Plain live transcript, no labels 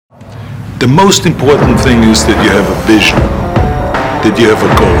The most important thing is that you have a vision, that you have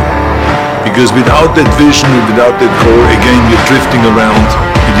a goal. Because without that vision and without that goal, again, you're drifting around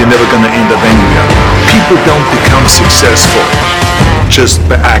and you're never going to end up anywhere. People don't become successful just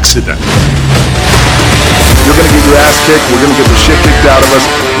by accident. You're going to get your ass kicked. We're going to get the shit kicked out of us.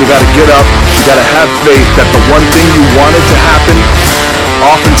 You got to get up. You got to have faith that the one thing you wanted to happen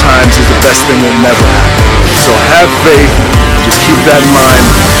oftentimes is the best thing that never happened. So have faith. Just keep that in mind.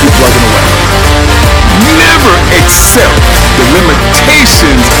 Keep plugging away. Never accept the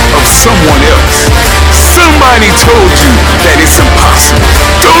limitations of someone else. Somebody told you that it's impossible.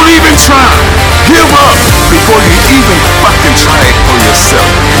 Don't even try. Give up before you even fucking try it for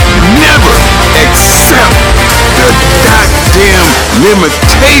yourself. Never accept the goddamn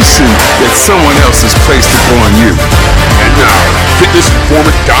limitation that someone else has placed upon you. And now,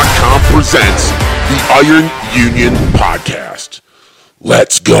 FitnessInformant.com presents the Iron Union Podcast.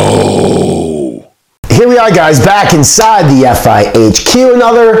 Let's go. Here we are, guys, back inside the FIHQ.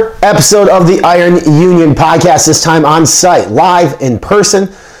 Another episode of the Iron Union Podcast, this time on site, live in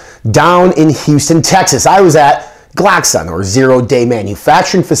person, down in Houston, Texas. I was at Glaxon, or Zero Day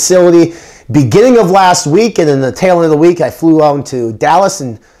Manufacturing Facility, beginning of last week, and in the tail end of the week, I flew out to Dallas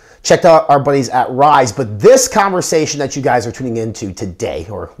and checked out our buddies at Rise. But this conversation that you guys are tuning into today,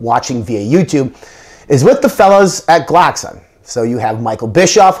 or watching via YouTube, is with the fellas at Glaxon. So you have Michael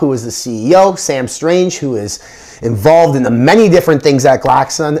Bischoff, who is the CEO, Sam Strange, who is involved in the many different things at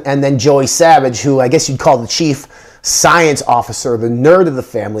Glaxon, and then Joey Savage, who I guess you'd call the chief science officer, the nerd of the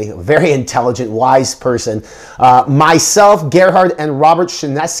family, a very intelligent, wise person. Myself, Gerhard, and Robert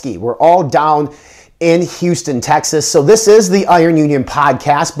Shinesky, we're all down in Houston, Texas. So this is the Iron Union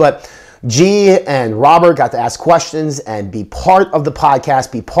Podcast, but G and Robert got to ask questions and be part of the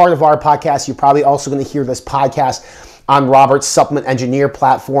podcast, be part of our podcast. You're probably also going to hear this podcast on Robert's Supplement Engineer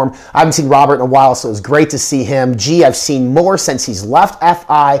platform. I haven't seen Robert in a while, so it was great to see him. G, I've seen more since he's left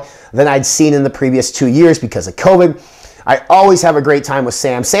FI than I'd seen in the previous 2 years because of COVID. I always have a great time with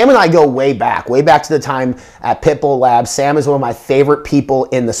Sam. Sam and I go way back to the time at Pitbull Labs. Sam is one of my favorite people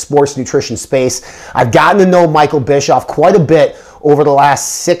in the sports nutrition space. I've gotten to know Michael Bischoff quite a bit over the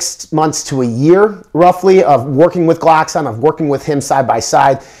last 6 months to a year, roughly, of working with Glaxon, of working with him side by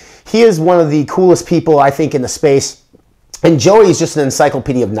side. He is one of the coolest people, I think, in the space. And Joey is just an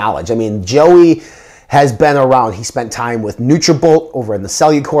encyclopedia of knowledge. I mean, Joey has been around. He spent time with Nutrabolt over in the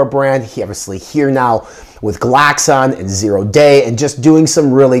Cellucor brand. He obviously here now with Glaxon and Zero Day and just doing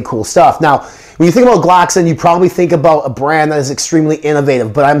some really cool stuff. Now, when you think about Glaxon, you probably think about a brand that is extremely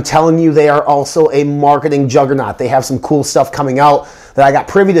innovative, but I'm telling you, they are also a marketing juggernaut. They have some cool stuff coming out that I got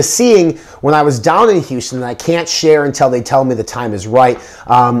privy to seeing when I was down in Houston that I can't share until they tell me the time is right.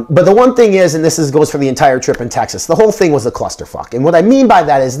 But the one thing is, and goes for the entire trip in Texas, the whole thing was a clusterfuck. And what I mean by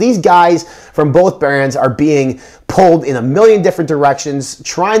that is these guys from both brands are being pulled in a million different directions.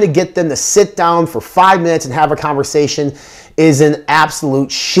 Trying to get them to sit down for 5 minutes and have a conversation is an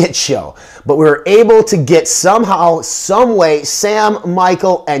absolute shit show. But we were able to get somehow, some way, Sam,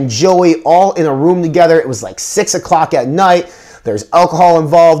 Michael, and Joey all in a room together. It was like 6 o'clock at night. There's alcohol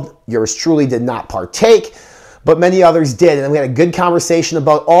involved. Yours truly did not partake, but many others did. And we had a good conversation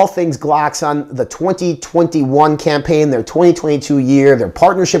about all things Glaxon, the 2021 campaign, their 2022 year, their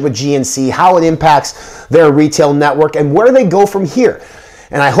partnership with GNC, how it impacts their retail network, and where they go from here.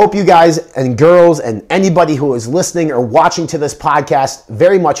 And I hope you guys and girls and anybody who is listening or watching to this podcast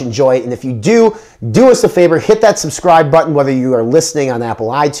very much enjoy it. And if you do us a favor, hit that subscribe button, whether you are listening on Apple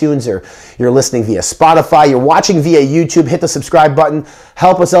iTunes or you're listening via Spotify, you're watching via YouTube, hit the subscribe button.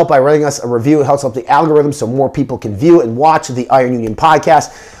 Help us out by writing us a review. It helps out the algorithm so more people can view and watch the Iron Union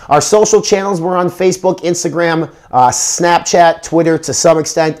Podcast. Our social channels, we're on Facebook, Instagram, Snapchat, Twitter to some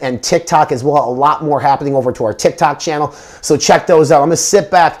extent, and TikTok as well. A lot more happening over to our TikTok channel, so check those out. I'm going to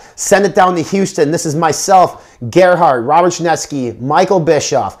sit back, send it down to Houston. This is myself, Gerhard, Robert Shinesky, Michael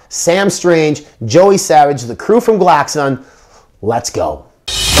Bischoff, Sam Strange, Joey Savage, the crew from Glaxon. Let's go.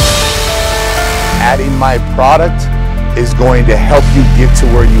 Adding my product is going to help you get to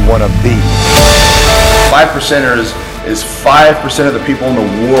where you want to be. 5%ers is 5% of the people in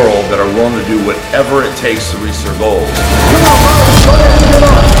the world that are willing to do whatever it takes to reach their goals.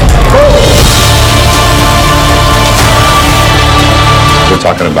 We're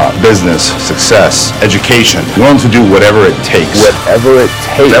talking about business, success, education. Willing to do whatever it takes. Whatever it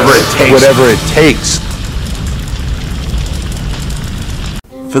takes. Whatever it takes. Whatever it takes.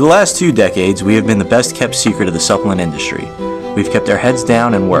 For the last 2 decades, we have been the best kept secret of the supplement industry. We've kept our heads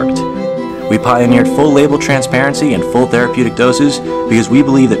down and worked. We pioneered full label transparency and full therapeutic doses because we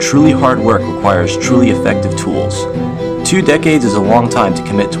believe that truly hard work requires truly effective tools. 2 decades is a long time to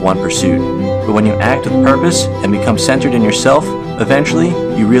commit to one pursuit, but when you act with purpose and become centered in yourself, eventually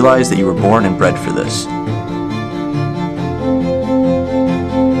you realize that you were born and bred for this.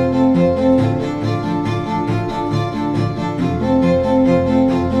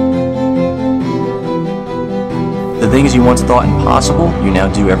 The things you once thought impossible, you now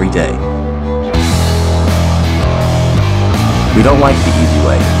do every day. We don't like the easy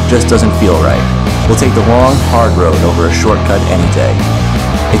way, it just doesn't feel right. We'll take the long, hard road over a shortcut any day.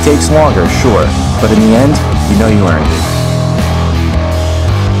 It takes longer, sure, but in the end, you know you earned it.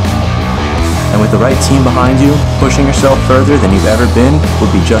 And with the right team behind you, pushing yourself further than you've ever been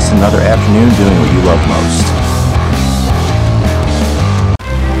would be just another afternoon doing what you love most.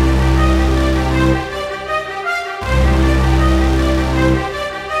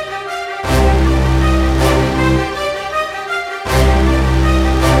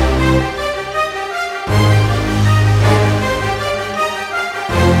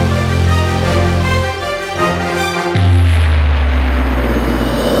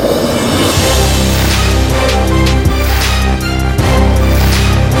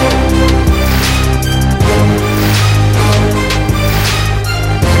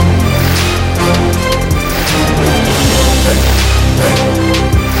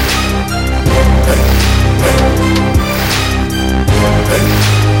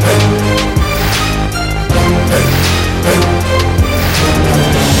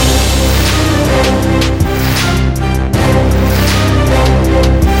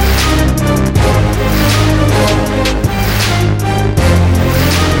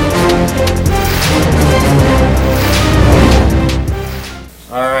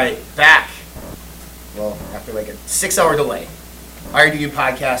 Well, after like a 6-hour delay. Iron Union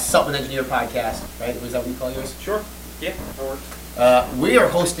Podcast, Supplement Engineer Podcast, right? Was that what you call yours? Sure. Yeah, that works. We are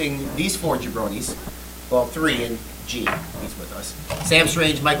hosting these 4 jabronis. Well, 3 and G. He's with us. Sam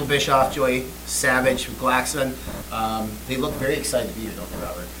Strange, Michael Bischoff, Joey Savage, Glaxon. They look very excited to be here, don't they,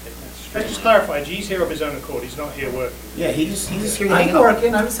 Robert? Can I just clarify? G's here of his own accord. He's not here working. Yeah, he's just here to hang I'm out.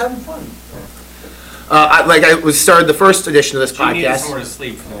 working. I'm just having fun. I was started the first edition of this G needs podcast. somewhere to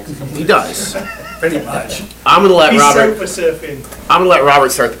sleep for the next couple He does. Pretty much. I'm gonna let He's Robert. sofa surfing. I'm gonna let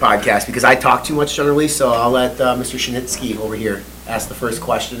Robert start the podcast because I talk too much generally. So I'll let Mr. Shinitsky over here ask the first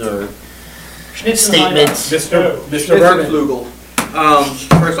question or statement. Mr. Berman. Flugel.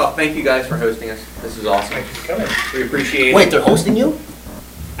 First off, thank you guys for hosting us. This is awesome. Thank you for coming. We appreciate Wait, it. they're hosting you?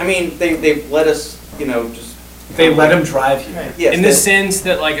 I mean, they've let us, just... They let him drive here. Yes, In the they- sense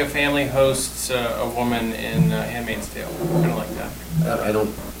that like a family hosts a woman in Handmaid's Tale, kind of like that. I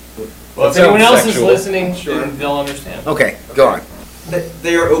don't. Well, if That anyone sounds else is sexual. listening, Sure. they'll understand. Okay, go on.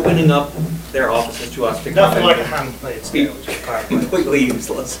 They are opening up their offices to us to come Nothing and like a hand-played scale, which is powerful. completely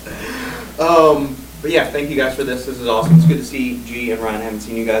useless. But yeah, thank you guys for this. This is awesome. It's good to see G and Ryan. I haven't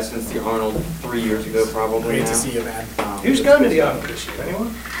seen you guys since the Arnold 3 years ago, probably. Great now. to see you, man. Who's it's going to good the stuff. Arnold this year?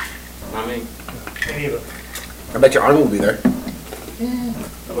 Anyone? Not me. Me neither. I bet your Arnold will be there.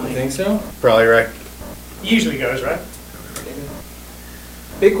 I wouldn't think so. Probably right. Usually goes, right?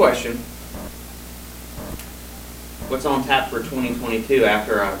 Big question. What's on tap for 2022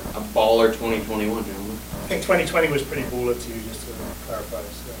 after a baller 2021, gentlemen? I think 2020 was pretty baller too, just to clarify.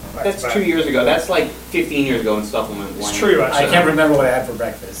 So back That's to back. 2 years ago. That's like 15 years ago in supplement. It's land. true, I actually. can't remember what I had for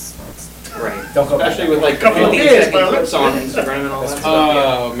breakfast. Right. Don't go Especially back. with like Couple of 15 years, second but clips on Instagram and all that stuff.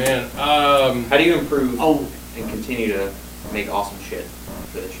 yeah. Oh man. How do you improve Oh, and continue to make awesome shit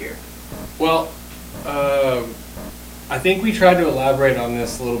for this year? Well, I think we tried to elaborate on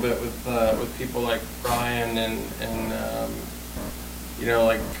this a little bit with people like Ryan and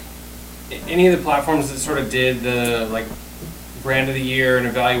like any of the platforms that sort of did the like brand of the year and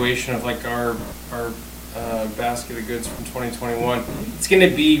evaluation of like our basket of goods from 2021. It's going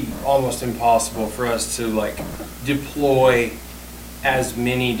to be almost impossible for us to like deploy as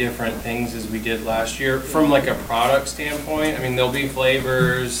many different things as we did last year from like a product standpoint. I mean, there'll be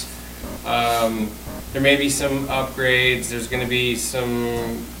flavors. There may be some upgrades. There's going to be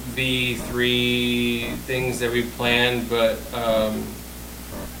some V3 things that we planned, but I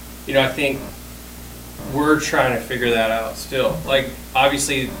think we're trying to figure that out still. Like,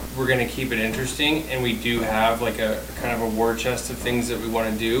 obviously, we're going to keep it interesting, and we do have like a kind of a war chest of things that we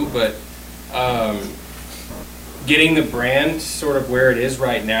want to do, but getting the brand sort of where it is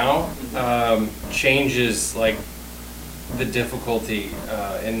right now changes like the difficulty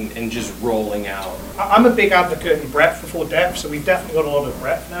in just rolling out. I'm a big advocate in breadth before depth, so we've definitely got a lot of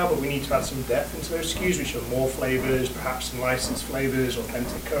breadth now, but we need to add some depth into those SKUs, which are more flavors, perhaps some licensed flavors,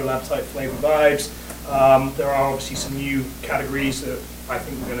 authentic collab type flavor vibes. There are obviously some new categories that I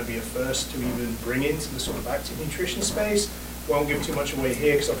think we're going to be a first to even bring into the sort of active nutrition space. Won't give too much away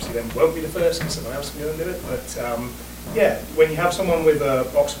here because obviously then won't be the first because someone else can go and do it. But yeah, when you have someone with a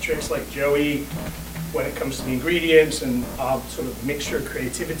box of tricks like Joey, when it comes to the ingredients and our sort of mixture of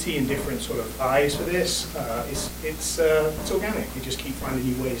creativity and different sort of eyes for this, it's organic. We just keep finding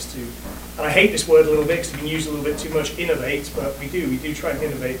new ways to, and I hate this word a little bit because it can use a little bit too much, innovate, but we do try and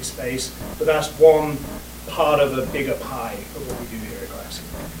innovate the space, but that's one part of a bigger pie of what we do here at Glassy.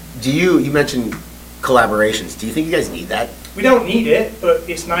 You mentioned collaborations. Do you think you guys need that? We don't need it, but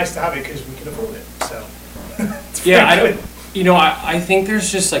it's nice to have it because we can afford it, so. Yeah, I think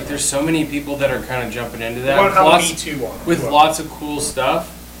there's just like, there's so many people that are kind of jumping into that. With lots of cool stuff.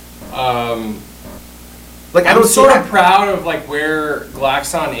 Like I'm sort of proud of like where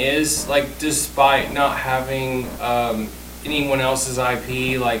Glaxon is, like despite not having anyone else's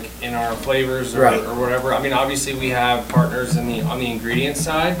IP like in our flavors or, or whatever. I mean, obviously we have partners on the ingredient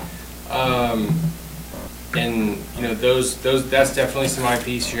side, and you know those that's definitely some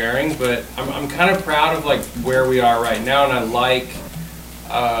IP sharing. But I'm kind of proud of like where we are right now, and I like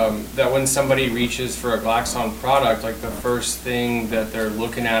that when somebody reaches for a Glaxon product, like the first thing that they're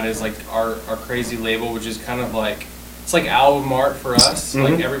looking at is like our crazy label, which is kind of like, it's like album art for us.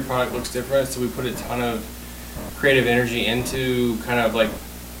 Like every product looks different, so we put a ton of creative energy into kind of like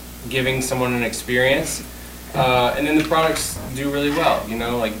giving someone an experience, and then the products do really well. You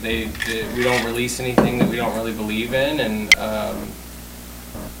know, like we don't release anything that we don't really believe in, and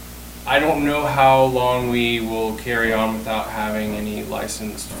I don't know how long we will carry on without having any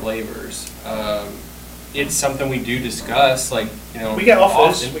licensed flavors. It's something we do discuss, like, you know. We get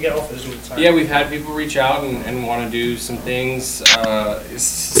offers. Often. We get offers all the time. Yeah, we've had people reach out and want to do some things.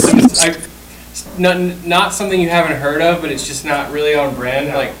 Not something you haven't heard of, but it's just not really on brand,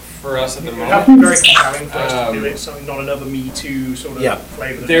 like for us at the moment. It would be very compelling for us to do it. Something, not another Me Too sort of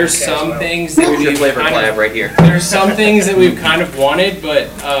flavor. There's some things that we've flavor collab right here. There's some things that we've kind of wanted, but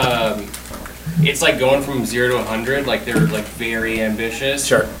it's like going from 0 to 100. Like they're like very ambitious.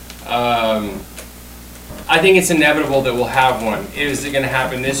 Sure. I think it's inevitable that we'll have one. Is it going to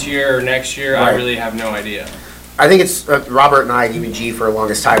happen this year or next year? I really have no idea. I think it's Robert and I, and even G, for the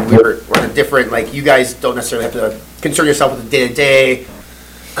longest time, we're on a different, like, you guys don't necessarily have to concern yourself with the day-to-day,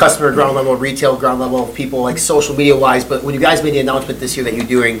 customer ground level, retail ground level, people like social media wise, but when you guys made the announcement this year that you're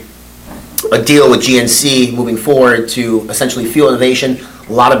doing a deal with GNC moving forward to essentially fuel innovation,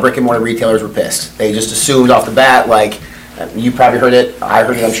 a lot of brick and mortar retailers were pissed. They just assumed off the bat, like, you probably heard it, I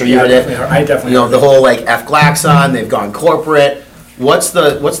heard it, I'm sure you heard it. I definitely You know, the whole like F Glaxon, they've gone corporate. What's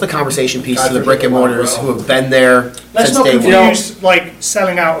the conversation piece to the brick and mortars who have been there Let's since not day one? confuse like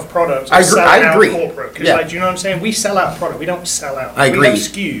selling out of products. I agree. Corporate, 'cause, Yeah. like, do you know what I'm saying? We sell out product. We don't sell out. I We agree. have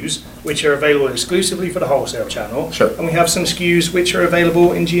SKUs which are available exclusively for the wholesale channel. Sure. And we have some SKUs which are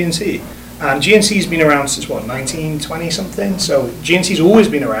available in GNC. And GNC's been around since what, 1920 something? So GNC's always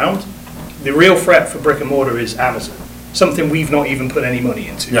been around. The real threat for brick and mortar is Amazon. Something we've not even put any money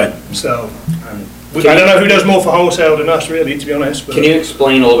into. Right. So I don't know who does more for wholesale than us, really, to be honest. But Can you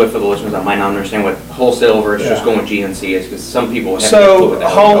explain a little bit for the listeners that might not understand what wholesale versus just going with GNC is? Because some people have no clue what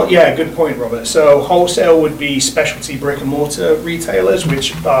that is. Good point, Robert. So wholesale would be specialty brick and mortar retailers,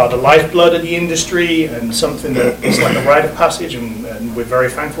 which are the lifeblood of the industry and something that is like a rite of passage, and we're very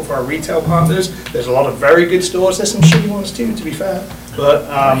thankful for our retail partners. There's a lot of very good stores. There's some shitty ones too, to be fair. But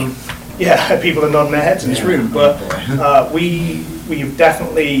people are nodding their heads in this room. But we've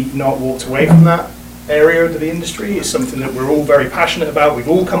definitely not walked away from that area of the industry. It's something that we're all very passionate about. We've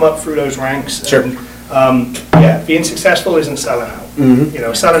all come up through those ranks. Sure. And, being successful isn't selling out. Mm-hmm. You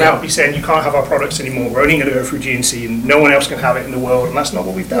know, selling out would be saying you can't have our products anymore. We're only going to go through GNC, and no one else can have it in the world, and that's not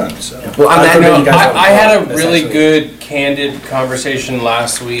what we've done. So, well, on that note, I had a really good, candid conversation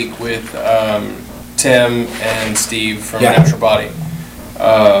last week with Tim and Steve from Natural Body.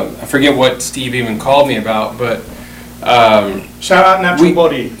 I forget what Steve even called me about, but shout out Natural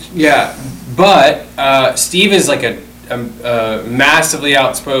Body. Yeah, but Steve is like a massively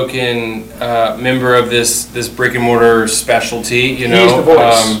outspoken member of this brick and mortar specialty. You know, he's the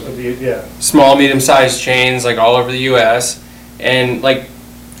voice of the small, medium-sized chains like all over the U.S. And like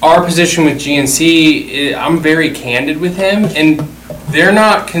our position with GNC, I'm very candid with him, and they're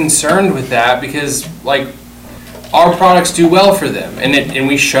not concerned with that because like our products do well for them, and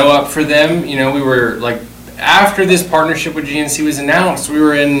we show up for them. You know, we were like, after this partnership with GNC was announced, we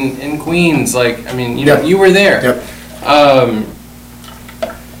were in Queens. Like, I mean, you know, you were there. Yep.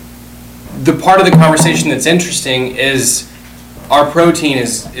 The part of the conversation that's interesting is our protein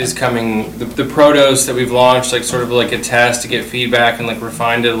is coming. The Protos that we've launched, like sort of like a test to get feedback and like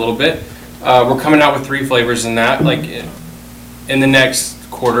refined it a little bit. We're coming out with 3 flavors in that, like. in the next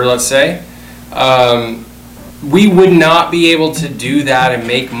quarter, let's say, we would not be able to do that and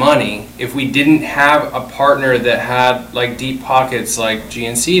make money if we didn't have a partner that had like deep pockets like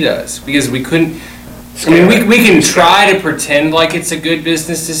GNC does, because we couldn't. I mean, we can try to pretend like it's a good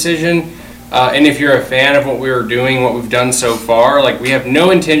business decision, and if you're a fan of what we were doing, what we've done so far, like we have no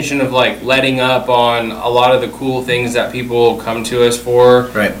intention of like letting up on a lot of the cool things that people come to us for.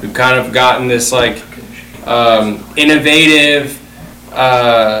 Right. We've kind of gotten this like innovative,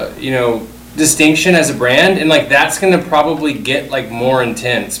 distinction as a brand, and like that's going to probably get like more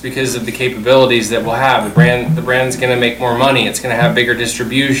intense because of the capabilities that we'll have. The brand's going to make more money. It's going to have bigger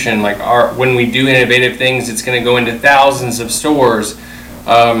distribution. Like when we do innovative things, it's going to go into thousands of stores.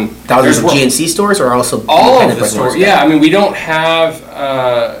 Thousands of GNC stores, or also all of the stores? Yeah, I mean, we don't have.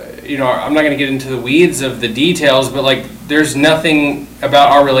 I'm not going to get into the weeds of the details, but like there's nothing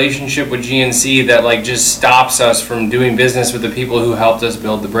about our relationship with GNC that like just stops us from doing business with the people who helped us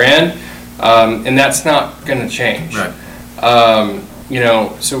build the brand. And that's not going to change. Right.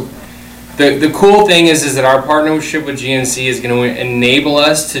 So the cool thing is that our partnership with GNC is going to enable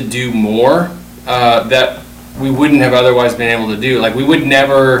us to do more that we wouldn't have otherwise been able to do. Like I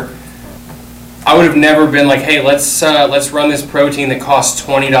would have never been like, hey, let's run this protein that costs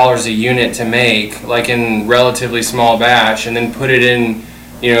 $20 a unit to make, like in relatively small batch, and then put it in,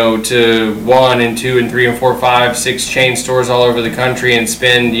 to 1 and 2 and 3 and 4, 5, 6 chain stores all over the country and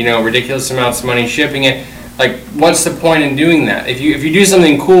spend, ridiculous amounts of money shipping it. Like, what's the point in doing that? If you do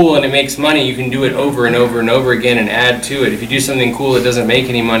something cool and it makes money, you can do it over and over and over again and add to it. If you do something cool that doesn't make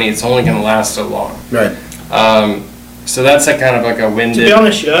any money, it's only going to last so long. Right. So that's kind of like a winded. To be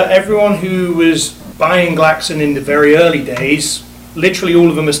honest, everyone who was buying Glaxon in the very early days, literally all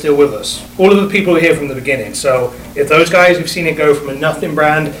of them are still with us. All of the people are here from the beginning. So if those guys have seen it go from a nothing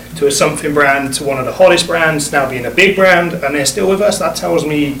brand to a something brand to one of the hottest brands, now being a big brand, and they're still with us, that tells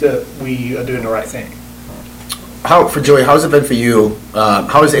me that we are doing the right thing. For Joey, how's it been for you?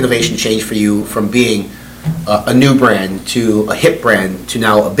 How has innovation changed for you from being a new brand to a hip brand to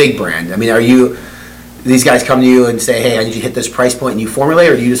now a big brand? I mean, these guys come to you and say, hey, I need you to hit this price point, and you formulate,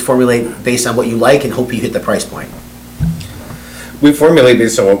 or do you just formulate based on what you like and hope you hit the price point? We formulate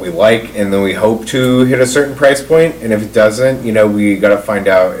based on what we like, and then we hope to hit a certain price point. And if it doesn't, we got to find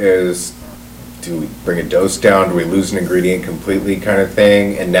out do we bring a dose down? Do we lose an ingredient completely, kind of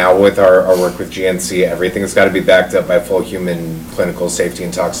thing? And now with our work with GNC, everything's got to be backed up by full human clinical safety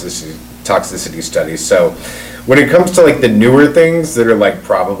and toxicity studies. So when it comes to like the newer things that are like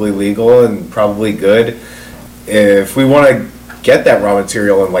probably legal and probably good, if we want to get that raw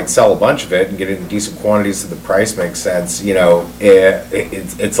material and like sell a bunch of it and get it in decent quantities so the price makes sense,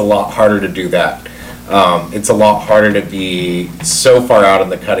 it's a lot harder to do that. It's a lot harder to be so far out on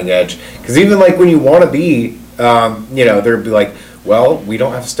the cutting edge, because even like when you want to be, there'd be like, well, we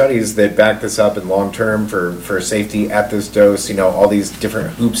don't have studies that back this up in long term for safety at this dose, all these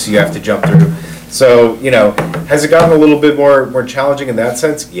different hoops you have to jump through. So, has it gotten a little bit more challenging in that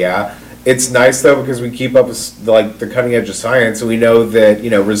sense? Yeah. It's nice though, because we keep up with like the cutting edge of science, and we know that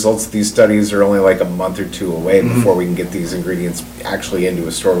results of these studies are only like a month or two away before we can get these ingredients actually into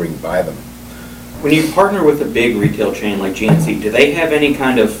a store where we can buy them. When you partner with a big retail chain like GNC, do they have any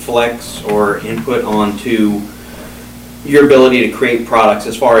kind of flex or input onto your ability to create products,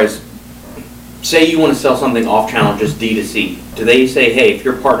 as far as, say you want to sell something off channel, just D2C? Do they say, hey, if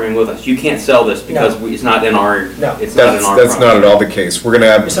you're partnering with us, you can't sell this because it's not in our That's not at all the case. We're going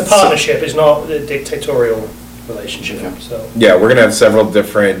to have it's a partnership. It's not a dictatorial relationship. So yeah, we're going to have several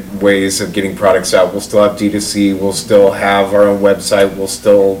different ways of getting products out. We'll still have D2C. We'll still have our own website. We'll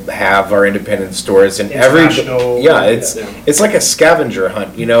still have our independent stores, and it's like a scavenger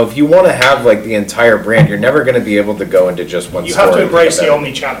hunt. If you want to have like the entire brand, you're never going to be able to go into just one store. You have to embrace the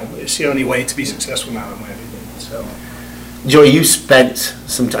omni-channel. It's the only way to be successful now, in my opinion. So. Joey, you spent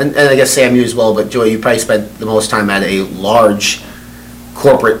some time, and I guess Sam, you as well, but Joey, you probably spent the most time at a large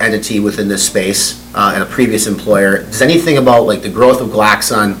corporate entity within this space, and a previous employer. Does anything about like the growth of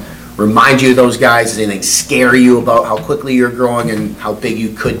Glaxon remind you of those guys? Does anything scare you about how quickly you're growing and how big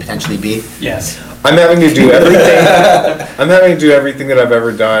you could potentially be? Yes. I'm having to do everything. I'm having to do everything that I've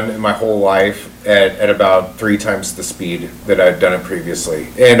ever done in my whole life at about 3 times the speed that I've done it previously.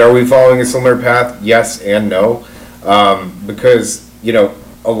 And are we following a similar path? Yes and no. Because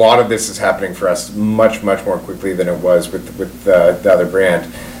a lot of this is happening for us much more quickly than it was with the other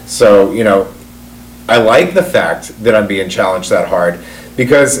brand. So I like the fact that I'm being challenged that hard,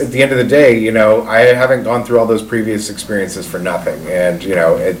 because at the end of the day, I haven't gone through all those previous experiences for nothing, and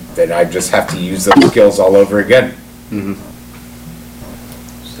and I just have to use those skills all over again.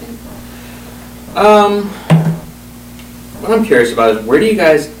 What I'm curious about is where do you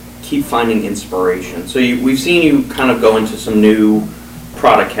guys keep finding inspiration? So we've seen you kind of go into some new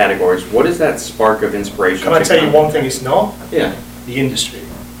product categories. What is that spark of inspiration? Can I tell you one thing it's not? Yeah. The industry.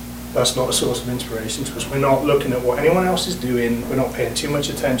 That's not a source of inspiration because we're not looking at what anyone else is doing. We're not paying too much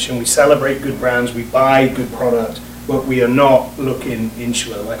attention. We celebrate good brands. We buy good product. But we are not looking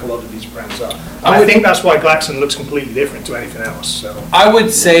insular like a lot of these brands are. And I think that's why Glaxon looks completely different to anything else. So I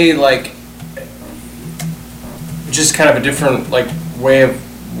would say like just kind of a different like way of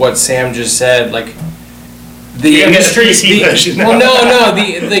what Sam just said. Like the industry.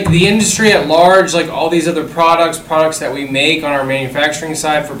 The industry at large, like all these other products that we make on our manufacturing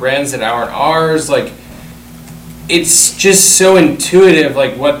side for brands that aren't ours, like. It's just so intuitive,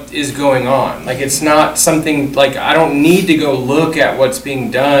 like what is going on. Like it's not something like I don't need to go look at what's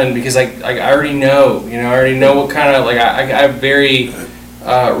being done because I already know. I already know what kind of like I have very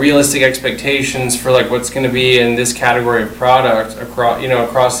realistic expectations for like what's going to be in this category of product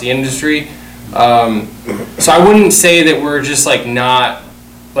across the industry. So I wouldn't say that we're just like not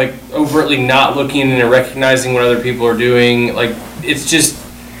like overtly not looking and recognizing what other people are doing. Like it's just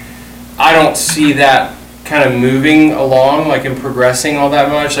I don't see that kind of moving along like and progressing all that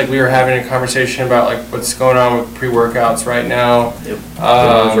much. Like we were having a conversation about like what's going on with pre-workouts right now.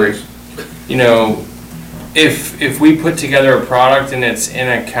 If we put together a product and it's in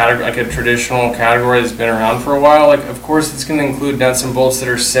a category like a traditional category that's been around for a while, like of course it's going to include nuts and bolts that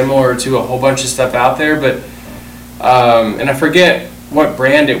are similar to a whole bunch of stuff out there, but and I forget what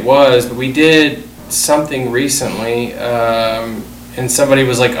brand it was, but we did something recently and somebody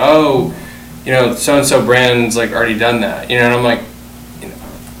was like, oh, so-and-so brand's like already done that, and I'm like,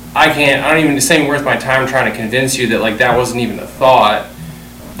 I don't even, it's not worth my time trying to convince you that like that wasn't even a thought.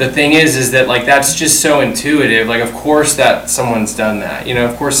 The thing is that like that's just so intuitive. Like of course that someone's done that.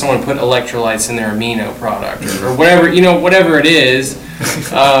 Of course someone put electrolytes in their amino product or whatever. Whatever it is.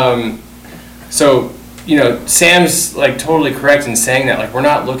 So Sam's like totally correct in saying that. Like we're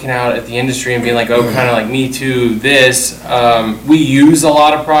not looking out at the industry and being like, oh, kind of like me too. This we use a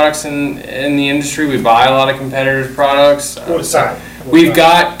lot of products in the industry. We buy a lot of competitors' products. All the time. We've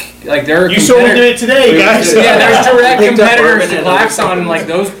got like there are you saw me do it today, guys. Yeah, there's direct competitors to Glaxon, and like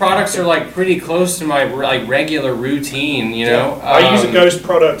those products are like pretty close to my like regular routine. I use a Ghost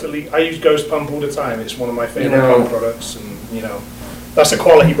product. I use Ghost Pump all the time. It's one of my favorite pump products, and that's a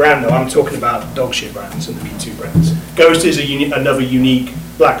quality brand though. I'm talking about dog shit brands and the V2 brands. Ghost is another unique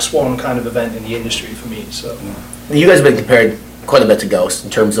Black Swan kind of event in the industry for me. So you guys have been compared quite a bit to Ghost in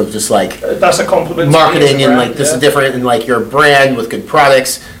terms of just like that's a compliment. Marketing and like this is different and like your brand with good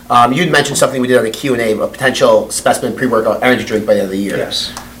products. You'd mentioned something we did on the Q&A, a potential specimen pre-workout energy drink by the end of the year.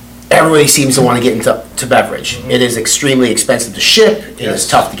 Yes. Everybody seems to want to get into beverage. Mm-hmm. It is extremely expensive to ship. It is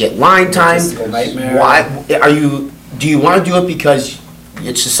tough to get line time. Nightmare. Why do you want to do it because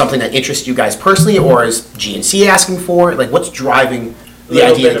it's just something that interests you guys personally, or is GNC asking for it? Like what's driving the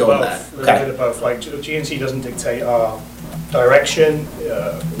idea to go with that? A little bit of both. Like GNC doesn't dictate our direction.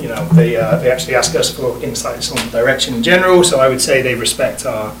 They actually ask us for insights on direction in general. So I would say they respect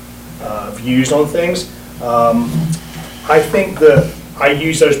our views on things. I think that I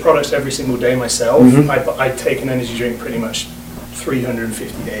use those products every single day myself. Mm-hmm. I take an energy drink pretty much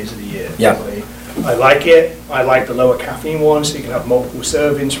 350 days of the year. Yeah. Probably. I like it. I like the lower caffeine one, so you can have multiple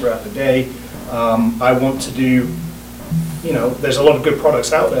servings throughout the day. I want to do. There's a lot of good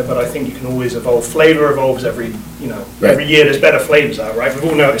products out there, but I think you can always evolve. Flavor evolves every year. There's better flavors out, right? We've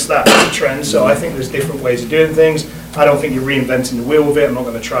all noticed that trend. So I think there's different ways of doing things. I don't think you're reinventing the wheel with it. I'm not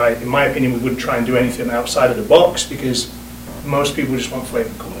going to try. In my opinion, we wouldn't try and do anything outside of the box because most people just want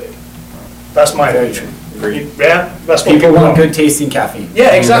flavor Kool-Aid. That's my opinion. Yeah, that's what people want. Good tasting caffeine.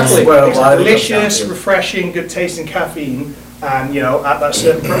 Yeah, exactly. Well, delicious, refreshing, good tasting caffeine, and at that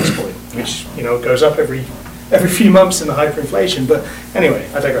certain price point, which goes up every few months in the hyperinflation. But anyway,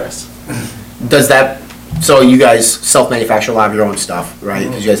 I digress. Does that? So you guys self-manufacture a lot of your own stuff, right?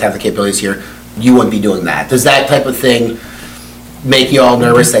 Because you guys have the capabilities here. You wouldn't be doing that. Does that type of thing make you all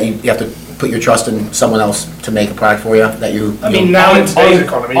nervous that you have to put your trust in someone else to make a product for you? That you? I mean, now in today's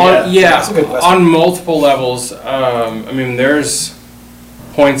economy, on multiple levels. There's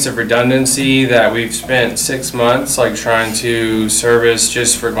points of redundancy that we've spent 6 months like trying to service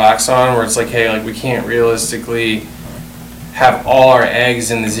just for Glaxon, where it's like, hey, like we can't realistically have all our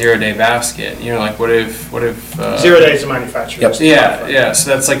eggs in the 0-day basket. Like what if 0 days to manufacture? Yep. Yeah.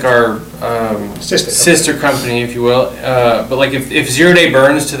 So that's like our sister company, if you will. But like if 0 day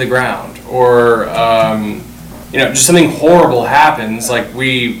burns to the ground, or just something horrible happens, like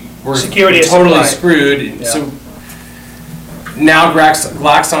we're security totally screwed. Yeah. So now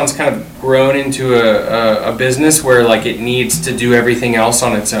Glaxon's kind of grown into a business where like it needs to do everything else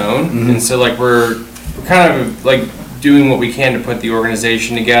on its own, and so like we're kind of like doing what we can to put the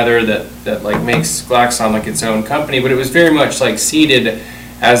organization together that like makes Glaxon like its own company. But it was very much like seeded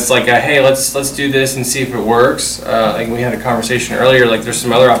as like a, hey, let's do this and see if it works. Like we had a conversation earlier, like there's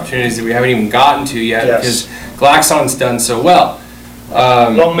some other opportunities that we haven't even gotten to yet because Glaxon's done so well.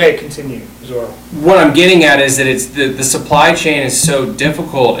 Long may it continue as well. What I'm getting at is that it's the supply chain is so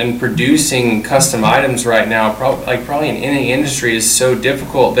difficult, and producing custom items right now, probably in any industry, is so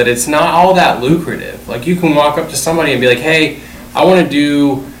difficult that it's not all that lucrative. Like you can walk up to somebody and be like, hey, I want to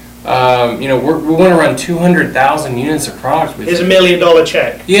do, we want to run 200,000 units of product with Here's you. $1 million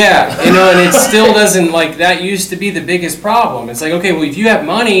check. Yeah, and it still doesn't, like, that used to be the biggest problem. It's like, okay, well, if you have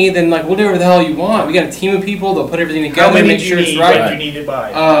money, then, like, whatever the hell you want. We got a team of people, they'll put everything together How many and make do sure you it's need? right. When do you need it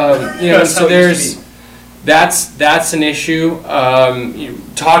by? So that's an issue.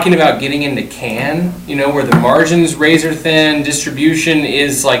 Talking about getting into can, where the margin's razor thin, distribution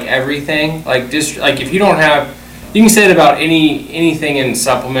is, like, everything. Like, if you don't have... You can say it about anything in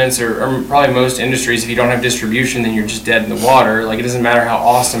supplements or probably most industries. If you don't have distribution, then you're just dead in the water. Like, it doesn't matter how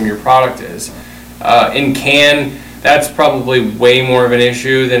awesome your product is. In can, that's probably way more of an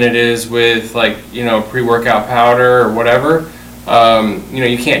issue than it is with, like, pre-workout powder or whatever.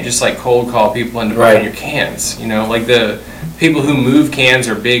 You can't just like cold call people into buying your cans. Like the people who move cans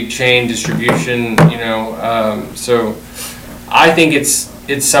are big chain distribution. So I think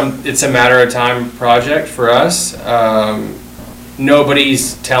it's a matter of time project for us.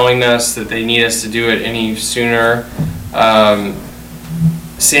 Nobody's telling us that they need us to do it any sooner.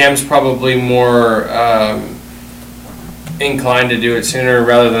 Sam's probably more inclined to do it sooner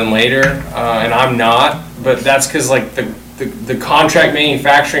rather than later, and I'm not. But that's because like the contract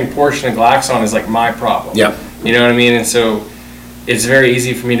manufacturing portion of Glaxon is like my problem. Yeah. You know what I mean? And so it's very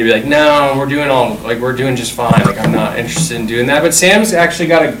easy for me to be like, no, we're doing just fine. Like, I'm not interested in doing that. But Sam's actually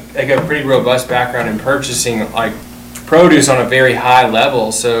got a pretty robust background in purchasing like produce on a very high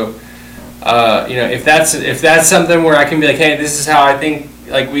level. So, if that's something where I can be like, hey, this is how I think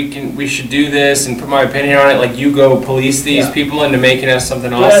like we should do this and put my opinion on it. Like, you go police these people into making us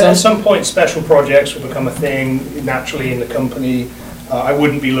something awesome. At some point, special projects will become a thing naturally in the company. I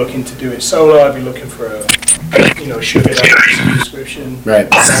wouldn't be looking to do it solo. I'd be looking for a sugar subscription,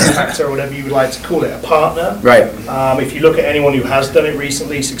 factor, or whatever you would like to call it, a partner. Right. If you look at anyone who has done it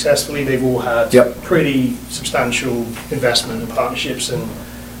recently successfully, they've all had pretty substantial investment and partnerships, and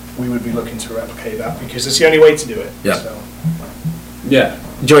we would be looking to replicate that because it's the only way to do it. Yeah. So. Yeah.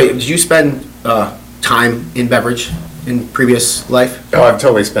 Joey, did you spend time in beverage in previous life? Oh, I've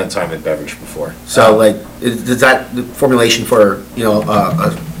totally spent time in beverage before. So, does that the formulation for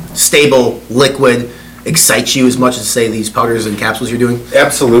a stable liquid excites you as much as, say, these powders and capsules you're doing?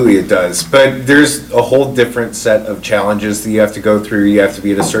 Absolutely, it does. But there's a whole different set of challenges that you have to go through. You have to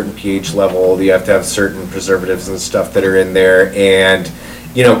be at a certain pH level. You have to have certain preservatives and stuff that are in there, and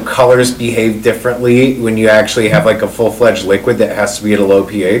colors behave differently when you actually have like a full-fledged liquid that has to be at a low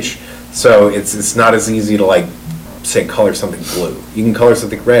pH. So it's not as easy to like say color something blue. You can color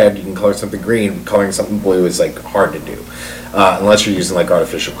something red, you can color something green. Coloring something blue is like hard to do unless you're using like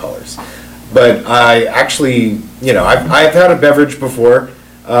artificial colors. But I actually, I've had a beverage before,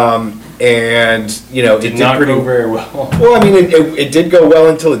 and it did not pretty go very well. Well, I mean, it did go well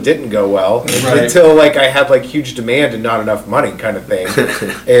until it didn't go well, Right. until like I had like huge demand and not enough money, kind of thing.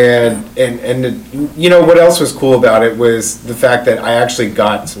 and what else was cool about it was the fact that I actually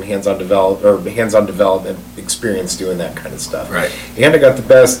got some hands-on development experience doing that kind of stuff. Right. And I got the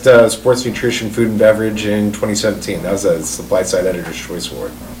best sports nutrition food and beverage in 2017. That was a Supply Side Editor's Choice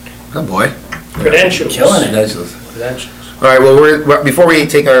Award. Oh boy. Credentials. Killing it. Credentials. All right, well, before we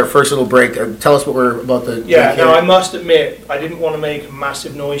take our first little break, tell us what we're about to Yeah, drink now here. I must admit, I didn't want to make a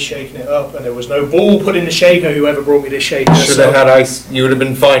massive noise shaking it up, and there was no ball put in the shaker, whoever brought me this shaker. Should have had ice. You would have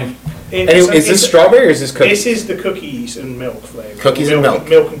been fine. Anyway, is this strawberry or is this cookies? This is the cookies and milk flavor. Cookies and milk.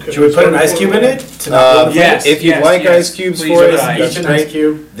 Milk and cookies. Should we put an ice cube in it? Yes. If you'd like ice cubes Please for put it, ice. that's Each an great. ice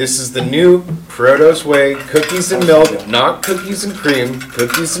cube. This is the new Protos Way cookies and milk, not cookies and cream,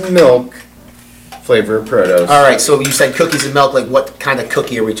 cookies and milk flavor of Protos. All right, so you said cookies and milk. Like, what kind of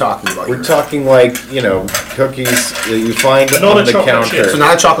cookie are we talking about We're here? talking like, cookies that you find Not on a the chocolate counter. chip. So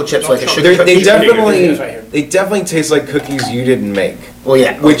not a chocolate chips, like a sugar They cookie? definitely taste like cookies you didn't make. Well,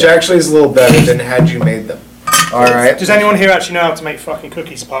 yeah. Which okay. actually is a little better than had you made them. All right. Does anyone here actually know how to make fucking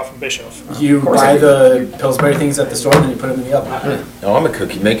cookies apart from Bischoff? You buy the Pillsbury things at the store and then you put them in the oven. Oh, I'm a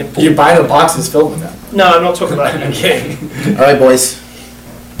cookie making fool. You buy the boxes filled with them. No, I'm not talking about it. Okay. All right, boys.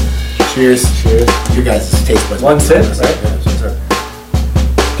 Cheers. Cheers. You guys' taste buds. One sip, right?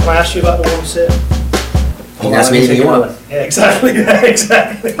 Can I ask you about the one sip? You can ask me anything you want. Yeah, exactly.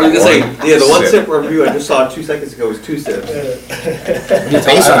 Exactly. I was gonna say, yeah, the one sip review I just saw 2 seconds ago was 2 sips.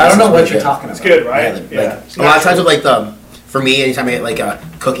 I don't know what you're talking about. It's good, right? Yeah. A lot of times with like for me, anytime I get like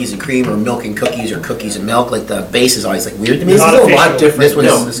cookies and cream or milk and cookies or cookies and milk, like the base is always like weird to me. This is a lot different. This one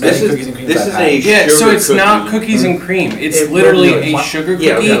No, is This is a So sugar it's cookie. not cookies and cream. It's It literally really- a sugar cookie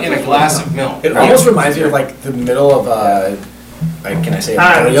Yeah, okay. and a glass of milk. It almost reminds me of like the middle of like, can I say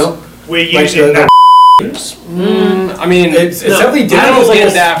And Oreo? we're Like using the- that. I mean, It's definitely different. I don't It's like get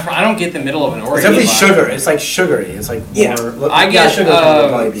a- that. I don't get the middle of an Oreo. It's definitely vibe. sugar. It's like sugary. It's like more. I get sugar would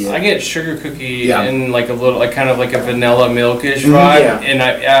probably be it. I get sugar cookie Yeah. and like a little like kind of like a vanilla milkish Mhm. vibe, Yeah. and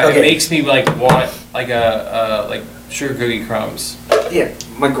Okay. it makes me like want like a like sugar cookie crumbs. Yeah,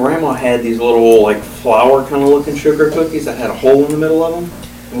 my grandma had these little like flour kind of looking sugar cookies that had a hole in the middle of them.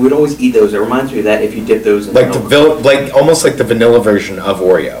 And we'd always eat those. It reminds me of that if you dip those in Like the milk. like almost like the vanilla version of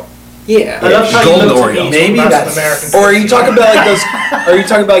Oreo. Yeah. I love how you Golden look to Oreo. eat Maybe some that's- American Or are you cookies. talking about like those? Are you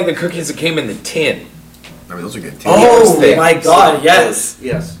talking about like the cookies that came in the tin? I mean, those are good too. Oh thick. my god, yes.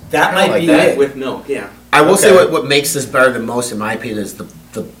 Yes. That might like be that. it. With milk, yeah. I will say Okay. what makes this better than most, in my opinion, is the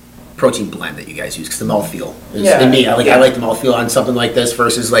protein blend that you guys use, because the mouthfeel. Yeah. In me, I like the mouthfeel on something like this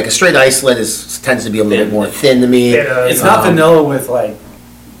versus like a straight isolate tends to be a little bit Thin. more thin to me. It's not vanilla with like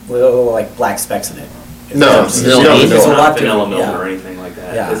little like black specks in it. It's No, just- it's it's vanilla. a lot Not vanilla different. milk Yeah. or anything like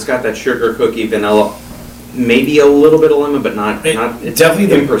that. Yeah. It's got that sugar cookie vanilla, maybe a little bit of lemon, but not it's Definitely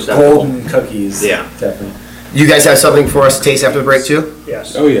the imperceptible. golden cookies. Yeah. Definitely. You guys have something for us to taste after the break too?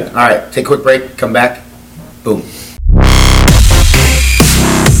 Yes. Oh yeah. All right, take a quick break, come back, boom.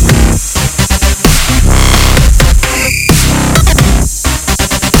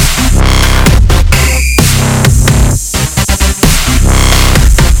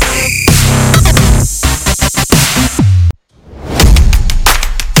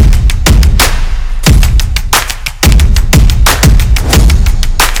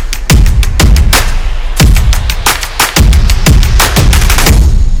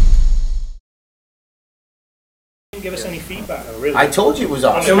 Didn't give us any feedback, though, really. I told you it was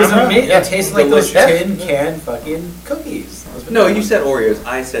awesome. It was amazing. Yeah. It tasted like those Delicious. tin can fucking cookies. No, you said Oreos.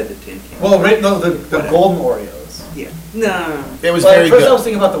 I said the tin can. Well, no, the golden Oreos. Yeah. No. It was Well, very at first good. I was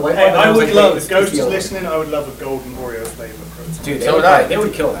thinking about the white Hey, one. but I was would like, love, wait, if Ghost it's is the listening, I would love a golden Oreo flavor protein. Dude, So would I. they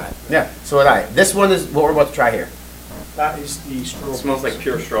would kill that. Yeah, so would I. This one is what we're about to try here. That is the strawberry. It smells like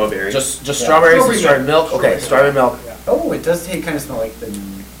pure strawberry. Just Yeah. strawberries and Strawberry strawberry milk. Okay, strawberry milk. Yeah. Oh, it does kind of smell like the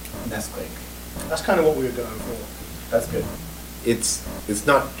Nesquik. That's kind of what we were going for. That's good. It's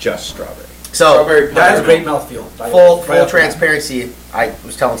not just strawberry. So Strawberry That has powder. great mouthfeel. full transparency. I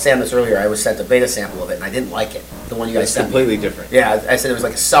was telling Sam this earlier. I was sent a beta sample of it, and I didn't like it. The one you guys It's sent me. completely different. Yeah, I said there was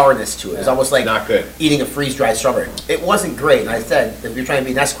like a sourness to it. It was almost like Not good. eating a freeze-dried strawberry. It wasn't great, and I said, if you're trying to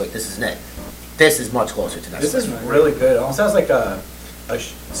be Nesquik, this isn't it. This is much closer to Nesquik. This is really good. It almost sounds like a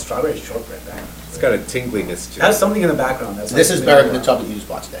strawberry shortbread background. It's got a tingliness to It has it. something in the background. That's This like is better than the really tub that you just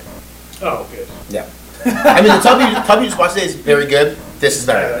bought today. Oh, good. Yeah. I mean, the tub you just bought today is very good. This is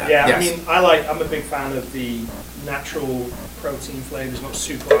better than that. Yeah, Yes. I mean, I'm a big fan of the natural protein flavors, not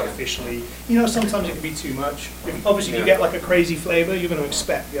super artificially. You know, sometimes it can be too much. Obviously, if you get like a crazy flavor, you're going to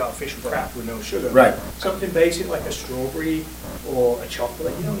expect the artificial crap with no sugar. Right. Something basic like a strawberry or a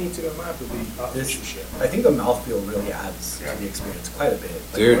chocolate, you don't need to go mad with the artificial shit. I think the mouthfeel really adds to the experience quite a bit.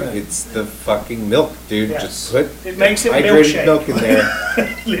 Like, Dude, what a- it's the fucking milk, dude. Yes. Just put It makes it hydrated milkshake. milk in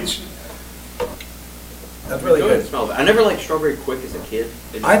there. Literally. That's really Good. good. Smells. I never liked strawberry quick as a kid.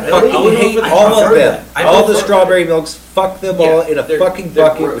 It I just- fucking wouldn't hate over the all top. of them. I All the prefer- strawberry milks, fuck them all in a they're- fucking they're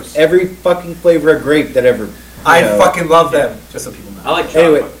bucket gross. with every fucking flavor of grape that ever. I know. fucking love them. Just so people know. I like chocolate.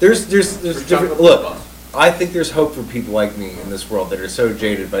 Anyway, there's For different. chocolate Look, sauce. I think there's hope for people like me in this world that are so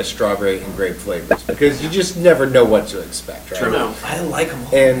jaded by strawberry and grape flavors because you just never know what to expect, right? True. No. I like them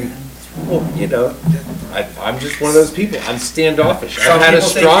all. And well, you know, I'm just one of those people. I'm standoffish. Some I've had a people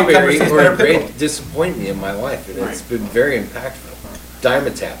think strawberry cucumbers taste or better a pickle. grape disappoint me in my life, and it's Right. been very impactful.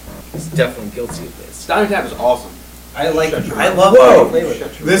 Dimetapp is definitely guilty of this. Dimetapp is awesome. I like. Shut your I mouth. love Whoa. flavor.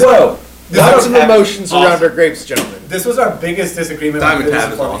 Shut your This, Whoa! this Lots was of hap- emotions awesome. around our grapes, gentlemen. This was our biggest disagreement. Diamond on this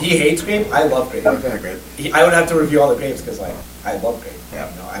Tab is one. awesome. He hates grape. I love grape. I would have to review all the grapes because like I love grape. Yeah.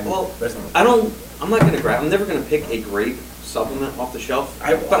 No, Well, personally. I'm not gonna grab. I'm never gonna pick a grape supplement off the shelf.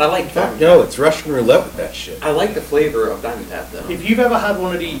 But I like Fuck Dimetapp. no, it's Russian roulette with that shit. I like the flavor of Dimetapp though. If you've ever had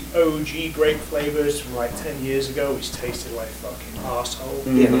one of the OG grape flavors from like 10 years ago, which tasted like fucking arsehole.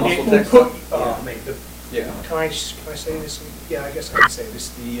 Yeah, the It muscle will texture. put, oh Yeah. mate, Yeah. can I say this? Yeah, I guess I can say this.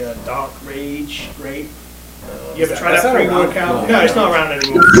 The Dark Rage grape You ever tried That's that not around. pre-workout? No, it's not around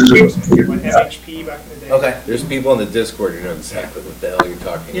anymore. Like MHP back in the day. Okay. There's people in the Discord who know exactly what the hell you're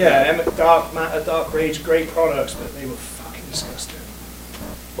talking Yeah, about. Dark Matter, Dark Rage, great products, but they were fucking disgusting.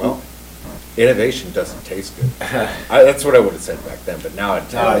 Well, innovation doesn't taste good. That's what I would have said back then, but now it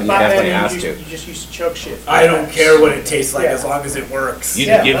Back definitely then, has you to. just used to chug shit. I don't care what it tastes like Yeah. as long as it works. You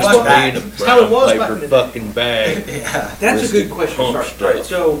Yeah, give that's us what- me in a that's how it brown was back in paper the day. fucking bag. That's a Whiskey good question to pump start. stuff. All right,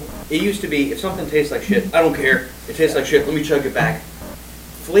 so it used to be if something tastes like shit, I don't care. It tastes like shit. Let me chug it back.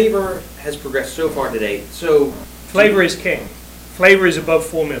 Flavor has progressed so far today. So Flavor is king. Flavor is above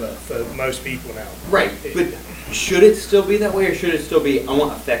formula for most people now. right, but should it still be that way, or should it still be I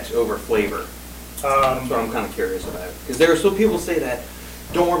want effects over flavor? That's what I'm kind of curious about. Because there are still people say that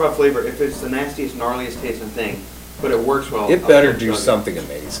don't worry about flavor if it's the nastiest, gnarliest tasting thing, but it works well. It I'll better still do chug it. something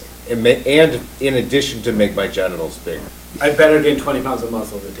amazing. And in addition to make my genitals bigger. I better gain 20 pounds of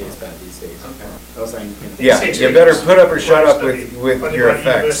muscle if it tastes bad these days. Okay. I was saying. Yeah, you better put up or shut up with Funded your by the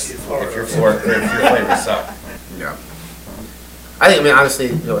effects University of if Florida. your flavors suck. Yeah. I mean, honestly,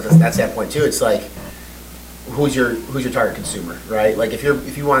 that's that point too. It's like, who's your target consumer, right? Like, if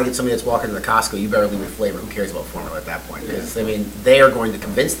you want to get somebody that's walking into Costco, you better leave with flavor. Who cares about formula at that point? Because I mean, they are going to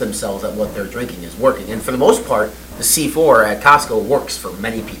convince themselves that what they're drinking is working, and for the most part, the C4 at Costco works for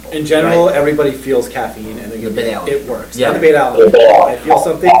many people. In general, right? everybody feels caffeine, and The beta allergy. it works. Yeah. Not the beta allergy. I feel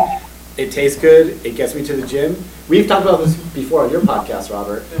something. It tastes good. It gets me to the gym. We've talked about this before on your podcast,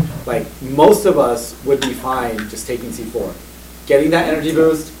 Robert. Like, most of us would be fine just taking C4, getting that energy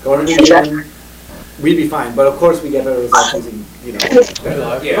boost, going to the gym. We'd be fine, but of course we get better results using,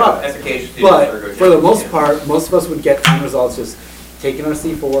 better Yeah, products. efficacious. But for the most part, most of us would get fine results just taking our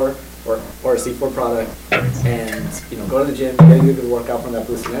C4 or a C4 product and go to the gym, getting a good workout from that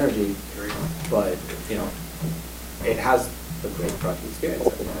boost in energy. But it has a great product experience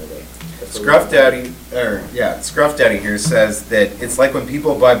at the end of the day. That's what Scruff Daddy here says that it's like when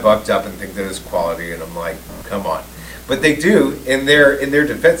people buy Bucked Up and think that it's quality, and I'm like, come on. But they do, in their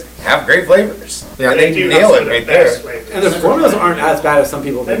defense, have great flavors. Yeah, and They they do nail have it some of right the best there. flavors. And the formulas aren't as bad as some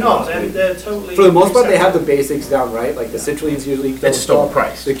people They're think. not. They're totally. For the most part, they have the basics down right. Like the citrulline's usually It's just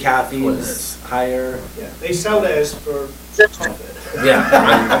overpriced. The What it caffeine's is. higher. Yeah, they sell theirs for profit.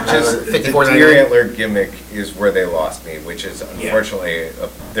 Yeah. Just the $54.99. deer antler gimmick is where they lost me, which is unfortunately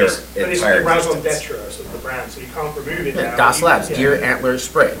their But it's entire the Razzle existence. Detros of the brand, so you can't remove it Yeah, now. Das Labs, Yeah. deer antler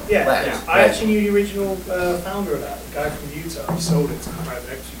spray. Yeah, Labs. yeah. I actually knew the original founder of that, the guy from Utah. He sold it to a private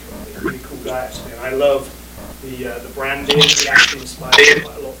equity company. Really cool guy, actually. And I love the branding. It actually inspired quite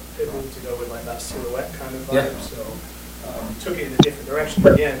a lot of people to go with like that silhouette kind of vibe. Yeah. So took it in a different direction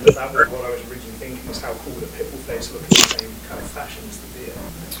in the end, but that was what I was originally thinking, is how cool would a Pitbull face look in the same kind of fashion as the beer.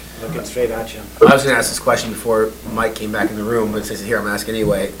 Looking straight at you. I was going to ask this question before Mike came back in the room, but since he's here, I'm asking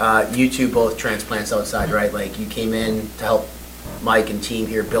anyway. You two both transplants outside, right? Like, you came in to help Mike and team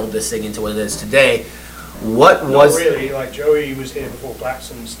here build this thing into what it is today. What Not was... really, like Joey was here before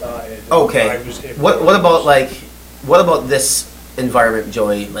Blackson started. and Okay. I was here What before about, he like, what about this environment,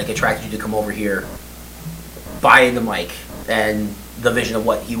 Joey, like, attracted you to come over here, buy into Mike, and the vision of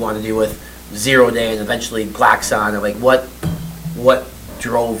what he wanted to do with Zero Day and eventually Glaxon, and, like, what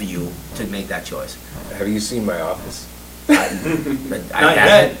drove you to make that choice? Have you seen my office? Not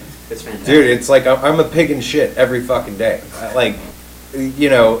yet. It's fantastic. Dude, it's like I'm a pig in shit every fucking day.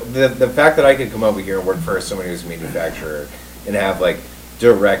 The fact that I could come over here and work for somebody who's a manufacturer and have like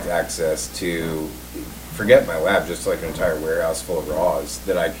direct access to, forget my lab, just like an entire warehouse full of raws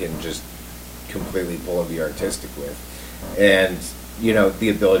that I can just completely pull and be artistic with. And, the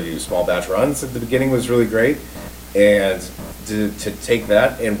ability to do small batch runs at the beginning was really great. And to take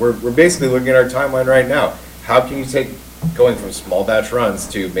that, and we're basically looking at our timeline right now. How can you take going from small batch runs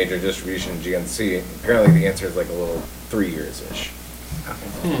to major distribution GNC? Apparently the answer is like a little 3 years-ish.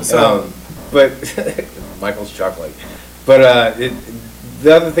 But Michael's chuckling. But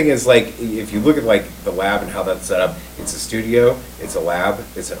the other thing is, like, if you look at like the lab and how that's set up, it's a studio, it's a lab,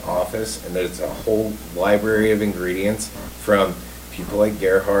 it's an office, and there's a whole library of ingredients from people like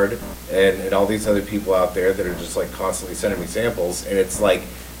Gerhard and all these other people out there that are just like constantly sending me samples, and it's like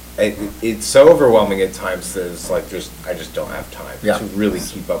it's so overwhelming at times that it's like I just don't have time to really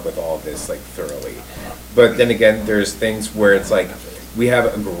keep up with all of this like thoroughly. But then again, there's things where it's like we have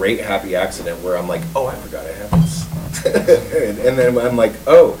a great happy accident where I'm like, oh, I forgot I have this. and then I'm like,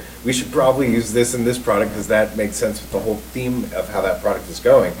 oh, we should probably use this in this product because that makes sense with the whole theme of how that product is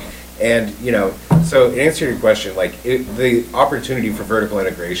going. And, so in answer to your question, like the opportunity for vertical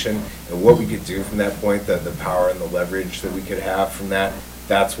integration and what we could do from that point, the power and the leverage that we could have from that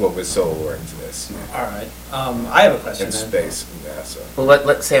that's what was so alluring to this. All right. I have a question. In then. space and NASA. Well,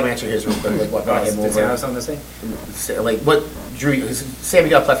 let Sam answer his real quick. Like what brought him Does Sam over? have something to say? Like what drew you? Sam, you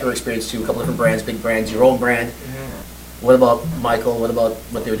got a plethora of experience too. A couple different brands, big brands, your own brand. What about Michael? What about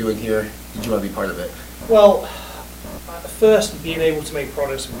what they were doing here? Did you want to be part of it? Well, first, being able to make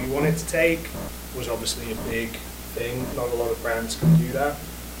products that we wanted to take was obviously a big thing. Not a lot of brands can do that.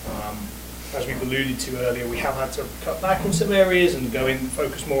 As we've alluded to earlier, we have had to cut back in some areas and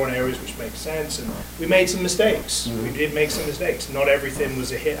focus more on areas which make sense. And we made some mistakes. We did make some mistakes. Not everything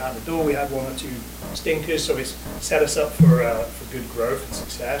was a hit out the door. We had one or two stinkers, so it's set us up for good growth and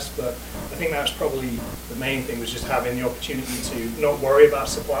success. But I think that's probably the main thing, was just having the opportunity to not worry about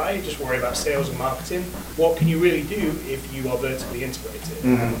supply, just worry about sales and marketing. What can you really do if you are vertically integrated?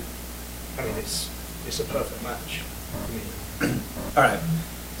 And, I mean, it's a perfect match for me. All right.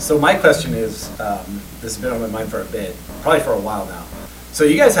 So my question is, this has been on my mind for a bit, probably for a while now. So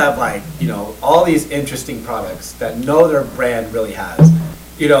you guys have like, all these interesting products that no other brand really has.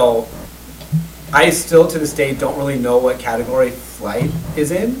 I still to this day don't really know what category Flight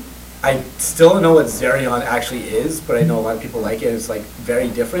is in. I still don't know what Zerion actually is, but I know a lot of people like it. It's like very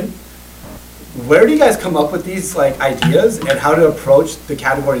different. Where do you guys come up with these like ideas and how to approach the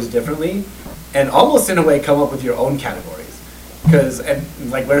categories differently, and almost in a way come up with your own categories? Because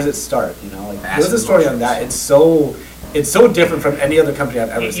where does it start? What's the story on that? It's so different from any other company I've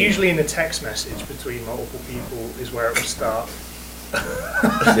ever seen. Usually in the text message between multiple people is where it will start.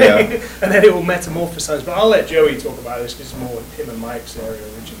 Yeah. And then it will metamorphosize. But I'll let Joey talk about this because it's more him and Mike's area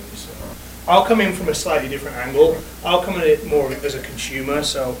originally. So I'll come in from a slightly different angle. I'll come in it more as a consumer.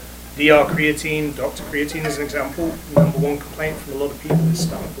 So DR creatine, Dr. Creatine is an example. Number one complaint from a lot of people is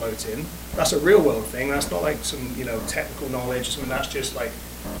stomach bloating. That's a real world thing. That's not like some technical knowledge or something. That's just like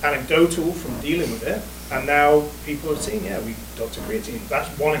anecdotal from dealing with it. And now people are seeing, Dr. Creatine. That's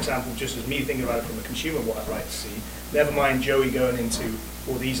one example, just as me thinking about it from a consumer, what I'd like to see. Never mind Joey going into,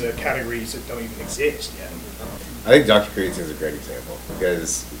 well, these are categories that don't even exist yet. I think Dr. Creatine is a great example,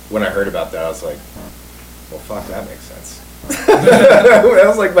 because when I heard about that, I was like, well, fuck, that makes sense. That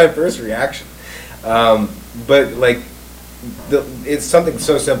was like my first reaction. But like, it's something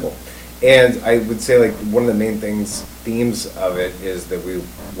so simple. And I would say like one of the main themes of it is that we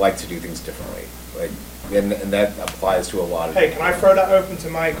like to do things differently. Like, and that applies to a lot of. Hey, can I throw that open to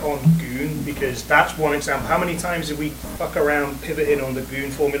Mike on Goon? Because that's one example. How many times did we fuck around pivoting on the Goon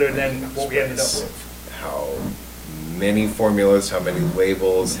formula and then what we ended up with? How many formulas, how many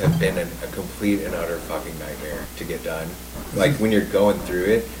labels have been a complete and utter fucking nightmare to get done. Like when you're going through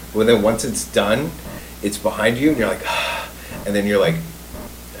it, but then once it's done, it's behind you and you're like, and then you're like,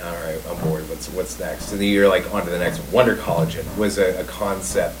 all right, I'm bored. What's next? And then you're like on to the next. Wonder Collagen was a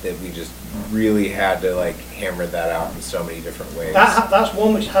concept that we just really had to like hammer that out in so many different ways. That's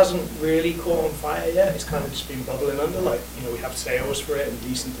one which hasn't really caught on fire yet. It's kind of just been bubbling under. Like, we have sales for it and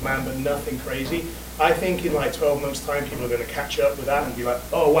decent demand, but nothing crazy. I think in like 12 months' time, people are going to catch up with that and be like,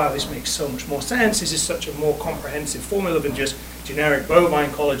 oh wow, this makes so much more sense. This is such a more comprehensive formula than just generic bovine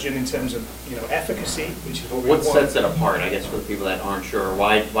collagen in terms of efficacy, which is what we want. What sets it apart, I guess, for the people that aren't sure?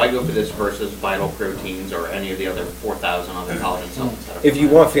 Why go for this versus Vital Proteins or any of the other 4,000 other collagen supplements? That are If you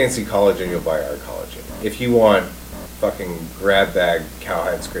want fancy collagen, you'll buy our collagen. If you want fucking grab bag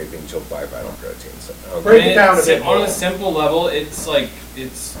cowhide scrapings, you'll buy Vital Proteins. Break it down a bit On more. a simple level, it's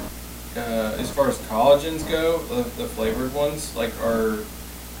as far as collagens go, the flavored ones are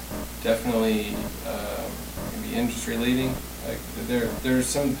definitely maybe industry leading. Like there's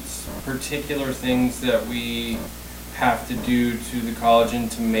some particular things that we have to do to the collagen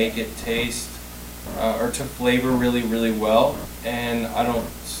to make it taste or to flavor really, really well, and I don't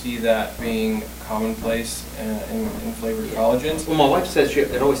see that being commonplace in flavored collagens. Well, my wife says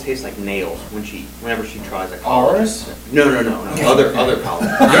it always tastes like nails whenever she tries a collagen. Ours? No. Other collagen.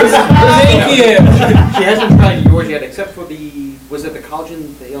 Thank you. She hasn't tried yours yet, except for was it the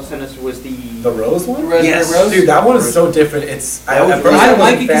collagen that y'all sent us? Was the rose one? Yes. Rose? Dude, that one is so different. It's I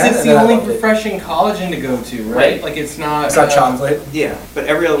like it because it's the only refreshing collagen to go to, right? Like it's not. It's not chocolate. Yeah, but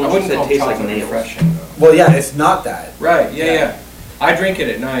every other one she said tastes like nails. Refreshing. Well, yeah, it's not that. Right. Yeah. I drink it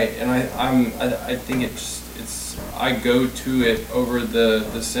at night, and I think I go to it over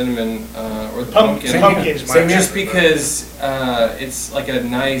the cinnamon or the pumpkin. Just because it's like a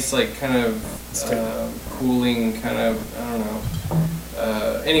nice kind of cooling kind of, I don't know.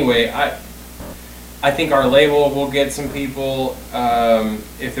 Anyway, I think our label will get some people,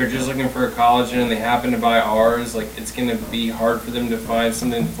 if they're just looking for a collagen and they happen to buy ours, it's going to be hard for them to find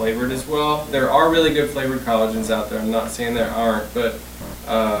something flavored as well. There are really good flavored collagens out there. I'm not saying there aren't, but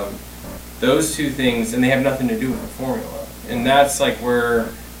those two things, and they have nothing to do with the formula. And that's like where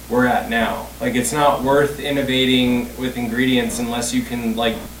we're at now. Like, it's not worth innovating with ingredients unless you can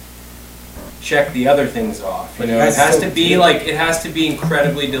like check the other things off. You know, it has to be like, it has to be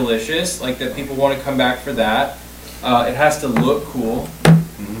incredibly delicious, like that people want to come back for that. It has to look cool,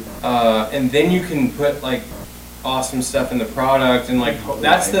 and then you can put like awesome stuff in the product, and like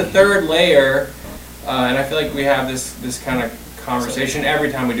that's the third layer. And I feel like we have this kind of conversation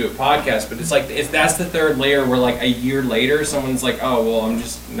every time we do a podcast, but it's like that's the third layer where like a year later someone's like, oh well, I'm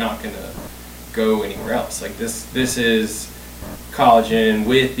just not gonna go anywhere else. Like this is collagen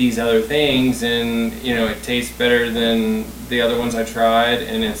with these other things, and you know, it tastes better than the other ones I tried,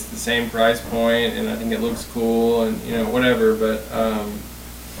 and it's the same price point, and I think it looks cool, and you know, whatever. But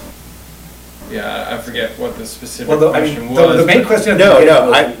yeah, I forget what the specific question was. The main question.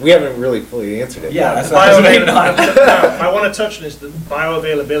 We haven't really fully answered it. Yeah, that's I want to touch on is that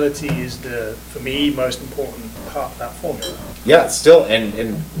bioavailability is for me, most important part of that formula. Yeah, still,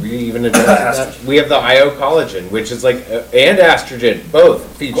 and we even address that. We have the IO collagen, which is like, and estrogen, both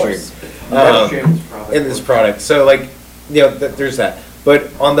featured in this product. So like, you know, there's that.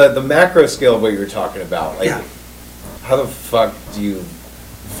 But on the macro scale of what you were talking about, like, how the fuck do you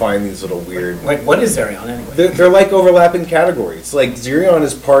find these little weird... Like, what is Zerion anyway? They're like overlapping categories. Like, Zerion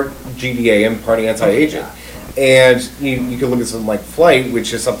is part GDA and part anti-aging. And you can look at something like Flight,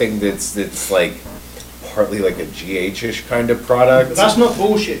 which is something that's like partly like a GH-ish kind of product. But that's not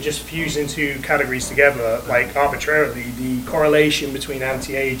bullshit, just fusing two categories together, like arbitrarily. The correlation between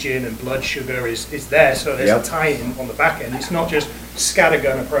anti-aging and blood sugar is there, so there's a tie-in on the back end. It's not just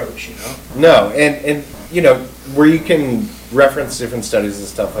scattergun approach, you know? No, and you know, where you can reference different studies and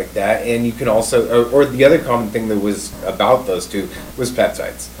stuff like that, and you can also, or the other common thing that was about those two was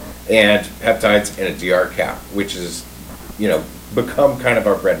peptides. And peptides and a DR cap, which is, you know, become kind of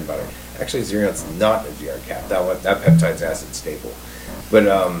our bread and butter. Actually, Zerion's not a DR cap. That peptide's acid stable. But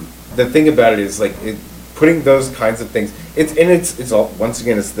the thing about it is, like, putting those kinds of things. It's all, once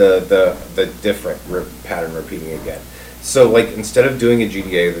again, it's the different pattern repeating again. So like, instead of doing a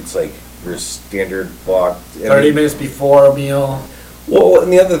GDA that's like your standard block, 30 minutes before a meal. Well,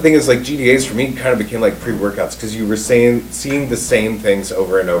 and the other thing is, like, GDAs for me kind of became like pre-workouts, because you were seeing the same things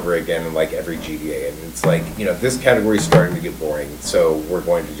over and over again in like every GDA, and it's like, you know, this category is starting to get boring, so we're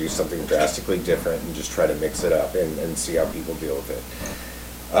going to do something drastically different and just try to mix it up and see how people deal with it.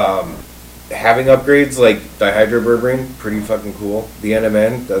 Having upgrades like dihydroberberine, pretty fucking cool. The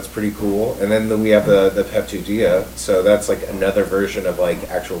NMN, that's pretty cool. And then we have the Peptidia, so that's like another version of like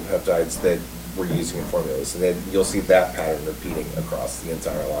actual peptides that we're using in formulas, and then you'll see that pattern repeating across the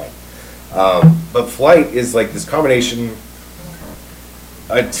entire line. But Flight is like this combination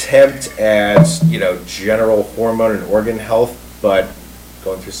attempt at, you know, general hormone and organ health, but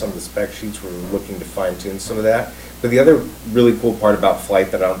going through some of the spec sheets, we're looking to fine tune some of that. But the other really cool part about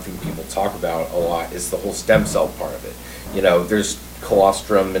Flight that I don't think people talk about a lot is the whole stem cell part of it. You know, there's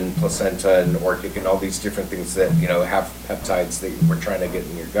colostrum and placenta and orchic and all these different things that, you know, have peptides that we're trying to get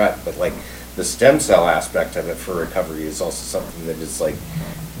in your gut, but like, the stem cell aspect of it for recovery is also something that is like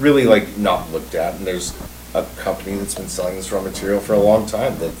really like not looked at, and there's a company that's been selling this raw material for a long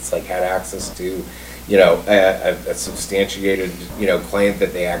time that's like had access to, you know, a substantiated, you know, claim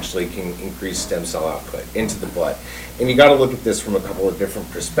that they actually can increase stem cell output into the blood. And you got to look at this from a couple of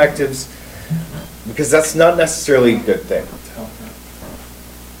different perspectives, because that's not necessarily a good thing.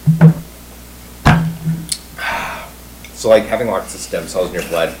 So like, having lots of stem cells in your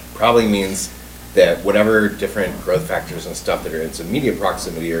blood probably means that whatever different growth factors and stuff that are in its immediate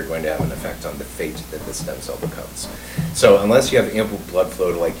proximity are going to have an effect on the fate that the stem cell becomes. So unless you have ample blood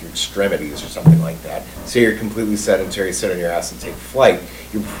flow to like your extremities or something like that, say you're completely sedentary, sit on your ass and take Flight,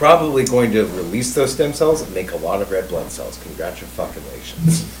 you're probably going to release those stem cells and make a lot of red blood cells.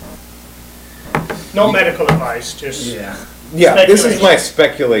 Congratulations. Not medical advice, just yeah. This is my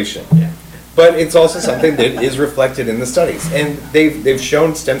speculation. Yeah. But it's also something that is reflected in the studies, and they've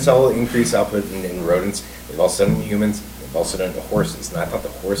shown stem cell increase output in rodents. They've also done it in humans. They've also done it in horses, and I thought the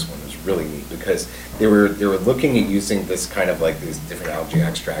horse one was really neat, because they were looking at using this kind of like these different algae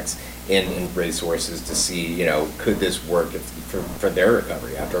extracts in race horses to see, you know, could this work for their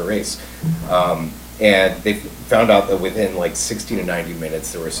recovery after a race. And they found out that within like 60 to 90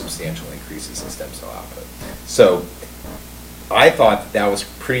 minutes there were substantial increases in stem cell output. So I thought that was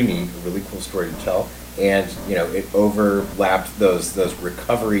pretty neat, a really cool story to tell, and you know, it overlapped those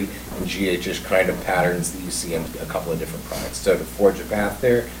recovery and GH-ish kind of patterns that you see in a couple of different products. So to forge a path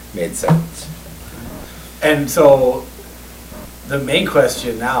there made sense. And so the main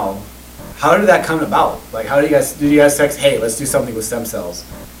question now, how did that come about? Like, how do you guys say, hey, let's do something with stem cells?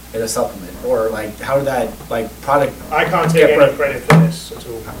 in a supplement, or like how did that like product? I can't take any credit for this at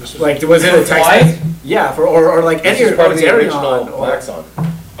all. This was Like was it a text? Yeah, for or like any This is part of the Arion original or Waxon.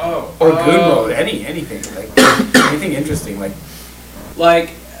 or Good Mode, anything like anything interesting like.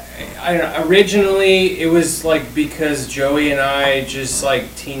 I don't know, originally it was like because Joey and I just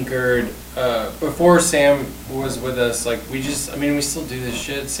like tinkered before Sam was with us. Like we still do this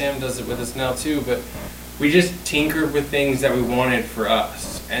shit. Sam does it with us now too, but we just tinkered with things that we wanted for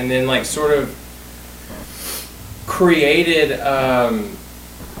us, and then like sort of created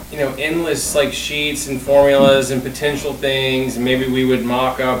endless like sheets and formulas and potential things, and maybe we would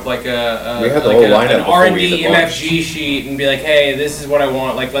mock up like an R&D MFG sheet and be like, hey, this is what I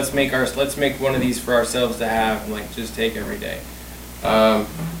want, like let's make one of these for ourselves to have and like just take every day. The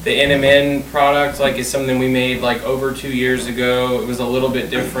NMN product like is something we made like over 2 years ago. It was a little bit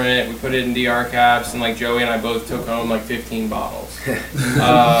different. We put it in DR caps, and like Joey and I both took home like 15 bottles.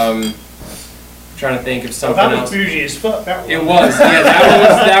 Trying to think of something that else. was bougie as fuck. That one. It was, yeah.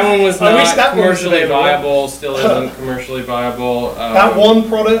 That one was I wish not that one was commercially available. viable. Still isn't commercially viable. That one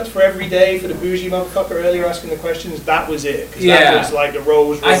product for every day for the bougie motherfucker earlier asking the questions, that was it. 'Cause Yeah. that was like the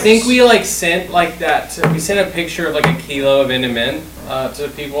Rolls Royce. I think we like sent like that. We sent a picture of like a kilo of NMN to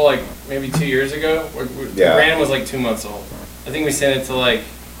people like maybe 2 years ago. The brand was like 2 months old. I think we sent it to like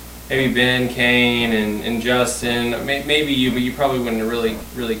maybe Ben, Kane, and Justin. Maybe you, but you probably wouldn't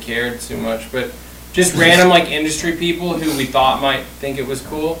have really cared too much. But just random like industry people who we thought might think it was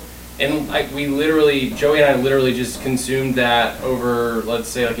cool, and like Joey and I literally just consumed that over, let's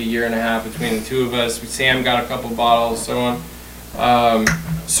say, like a year and a half between the two of us. Sam got a couple bottles, so on.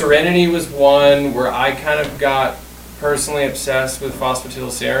 Serenity was one where I kind of got personally obsessed with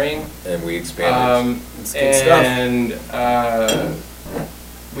phosphatidylserine, and we expanded. And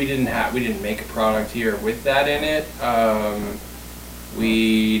we didn't make a product here with that in it.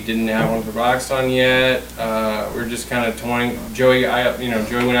 We didn't have one for Waxon yet. We're just kind of toying. Joey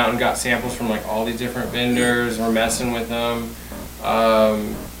went out and got samples from like all these different vendors. We're messing with them.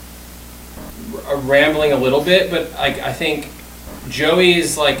 Rambling a little bit, but like I think Joey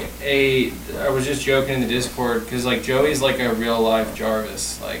is like I was just joking in the Discord because like Joey's like a real life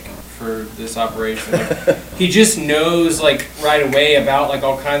Jarvis like for this operation. Like, he just knows like right away about like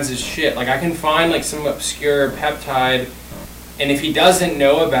all kinds of shit. Like I can find like some obscure peptide. And if he doesn't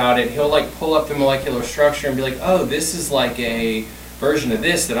know about it, he'll like pull up the molecular structure and be like, oh, this is like a version of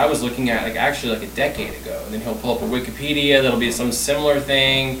this that I was looking at like actually like a decade ago. And then he'll pull up a Wikipedia that'll be some similar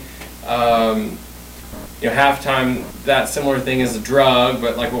thing. Half time that similar thing is a drug,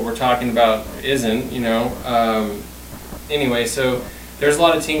 but like what we're talking about isn't, Anyway, so there's a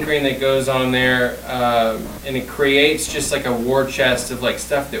lot of tinkering that goes on there, and it creates just like a war chest of like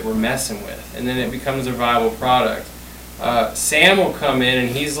stuff that we're messing with, and then it becomes a viable product. Sam will come in and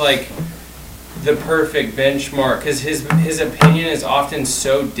he's like the perfect benchmark because his opinion is often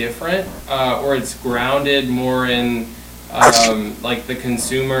so different, or it's grounded more in like the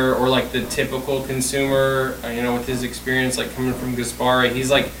consumer or like the typical consumer. With his experience like coming from Gaspari, he's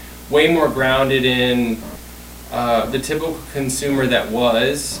like way more grounded in the typical consumer that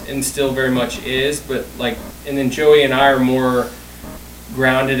was and still very much is, but like, and then Joey and I are more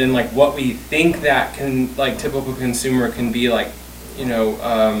grounded in like what we think that can like typical consumer can be like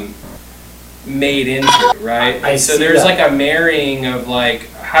made into, right? I so see there's that. like a marrying of like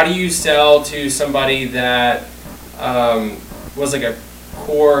how do you sell to somebody that was like a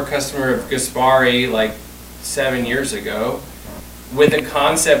core customer of Gaspari like 7 years ago with a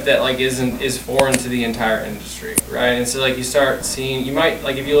concept that like is foreign to the entire industry, right? And so like you start seeing, you might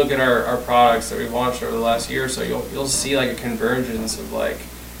like if you look at our products that we've launched over the last year or so, you'll see like a convergence of like,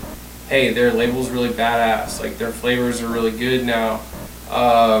 hey, their label's really badass, like their flavors are really good now,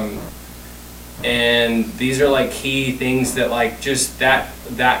 and these are like key things that like just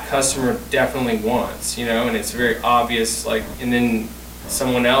that customer definitely wants, and it's very obvious, like, and then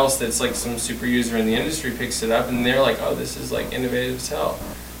someone else that's like some super user in the industry picks it up and they're like, oh, this is like innovative as hell,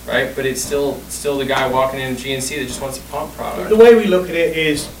 right? But it's still the guy walking in GNC that just wants a pump product. The way we look at it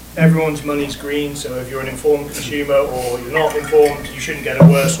is everyone's money's green, so if you're an informed consumer or you're not informed, you shouldn't get a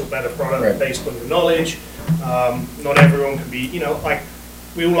worse or better product based on your knowledge. Not everyone can be, like,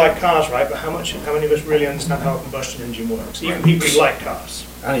 we all like cars, right? But how many of us really understand how a combustion engine works? Even people who like cars.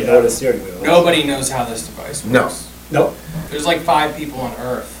 I don't even know what a steering wheel is. Nobody knows how this device works. No. There's like 5 people on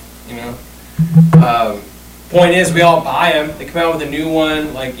Earth, Point is, we all buy them. They come out with a new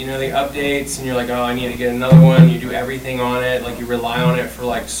one, like, the updates, and you're like, oh, I need to get another one. You do everything on it. Like, you rely on it for,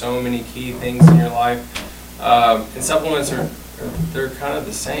 like, so many key things in your life. And supplements are they're kind of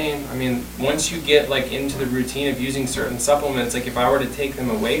the same. I mean, once you get like into the routine of using certain supplements, like if I were to take them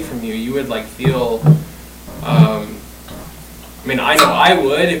away from you, you would like feel. I mean, I know I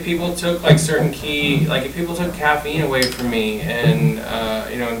would if people took like certain key, like if people took caffeine away from me and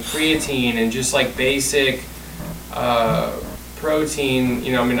and creatine and just like basic protein.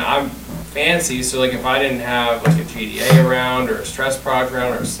 I mean, I'm fancy, so like if I didn't have like a GDA around or a stress product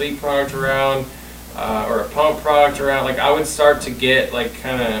around or a sleep product around or a pump product around, like I would start to get like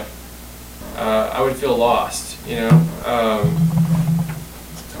kind of I would feel lost.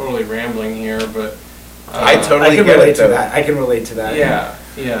 Totally rambling here, but. I totally can get relate it, to though. that. I can relate to that. Yeah.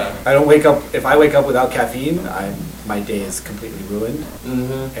 I don't wake up. If I wake up without caffeine, my day is completely ruined.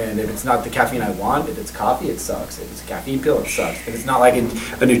 Mm-hmm. And if it's not the caffeine I want, if it's coffee, it sucks. If it's a caffeine pill, it sucks. If it's not like a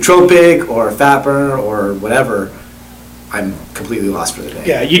nootropic or a fat burner or whatever, I'm completely lost for the day.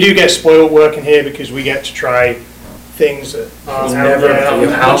 Yeah, you do get spoiled working here because we get to try things that aren't out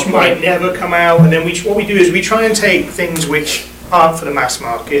there, which might never come out. And then what we do is we try and take things which aren't for the mass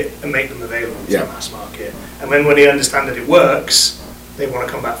market and make them available to the mass market. And then when they understand that it works, they want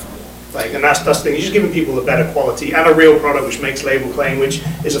to come back for more. And that's the thing. You're just giving people a better quality and a real product which makes label claim, which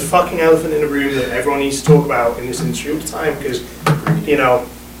is a fucking elephant in the room that everyone needs to talk about in this industry all the time because,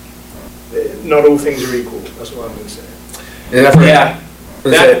 not all things are equal. That's what I'm going to say. Yeah.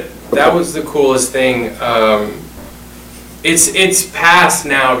 That was the coolest thing. It's past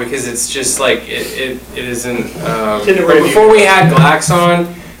now because it's just like it isn't. But before we had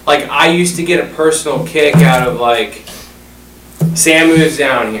Glaxon, like I used to get a personal kick out of like Sam moves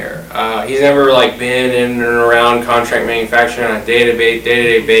down here. He's never like been in and around contract manufacturing on a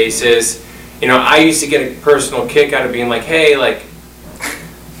day-to-day basis. I used to get a personal kick out of being like, hey, like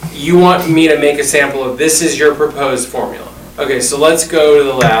you want me to make a sample of this is your proposed formula. Okay, so let's go to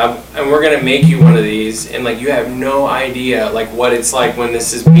the lab and we're gonna make you one of these, and like you have no idea like what it's like when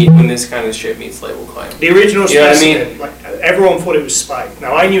this kind of shit meets label claim. The original specimen, like everyone thought it was spike.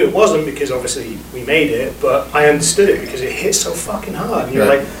 Now I knew it wasn't because obviously we made it, but I understood it because it hit so fucking hard. And you're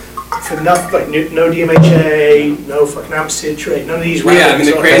like, for nothing, like no DMHA, no fucking amp citrate, none of these. Yeah, I mean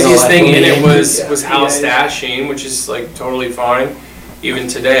the craziest thing in it was Alastashine, which is like totally fine, even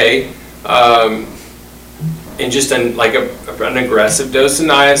today. And just an aggressive dose of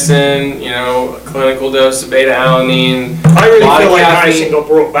niacin, a clinical dose of beta-alanine. I really feel like niacin got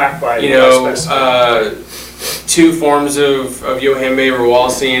brought back by 2 forms of Yohimbe,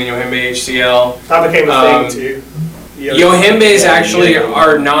 Rewalsine, and Yohimbe HCl. That became a thing too. Yohimbes actually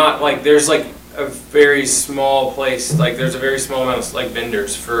are not like there's like a very small place, like there's a very small amount of like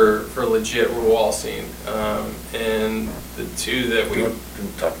vendors for legit Rewalsine, and the 2 that we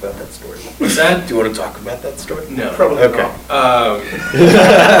talk about that story. What's that? Do you want to talk about that story? No. Probably okay.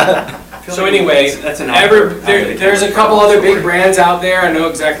 So anyway, there's a couple other big brands out there. I know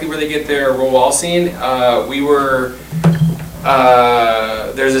exactly where they get their Rewalsine.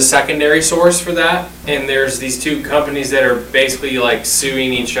 There's a secondary source for that, and there's these 2 companies that are basically like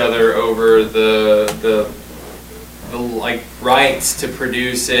suing each other over the like rights to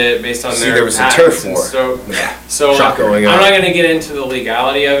produce it based on their there was patents. a turf war. So going on. I'm not going to get into the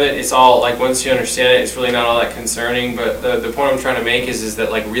legality of it. It's all like once you understand it, it's really not all that concerning. But the point I'm trying to make is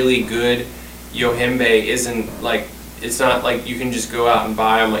that like really good Yohimbe isn't like. It's not like you can just go out and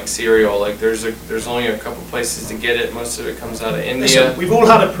buy them like cereal. Like there's only a couple places to get it. Most of it comes out of India. Listen, we've all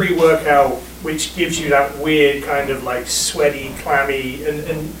had a pre-workout which gives you that weird kind of like sweaty, clammy,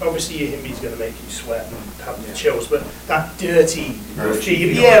 and obviously your Yohimbe's going to make you sweat and have the chills, but that dirty,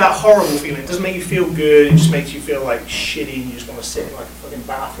 that horrible feeling. It doesn't make you feel good. It just makes you feel like shitty. And you just want to sit in like a fucking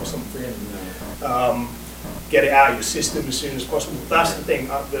bath or something. Get it out of your system as soon as possible. That's the thing.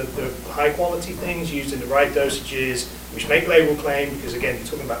 The high quality things used in the right dosages, which make label claim, because again, you're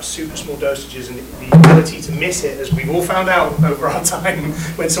talking about super small dosages, and the ability to miss it, as we've all found out over our time,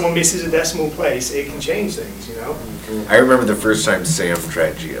 when someone misses a decimal place, it can change things, I remember the first time Sam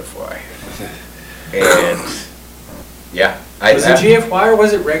tried GFY. And yeah. Was it GFY or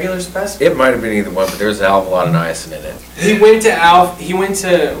was it regular specimen? It might have been either one, but there's a hell of a lot of niacin in it. He went to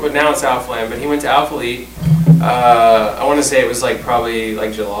well now it's Alphaland, but he went to Alphalete. I want to say it was like probably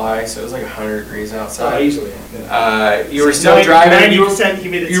like July, so it was like 100 degrees outside. Oh, easily. You were still driving. 90%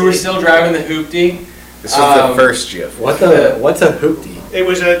 humidity. You were still driving the Hoopty. This was the first GFY. What's a Hoopty? It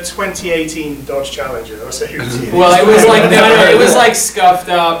was a 2018 Dodge Challenger. That was a Hoopty. Well, it was like it was like scuffed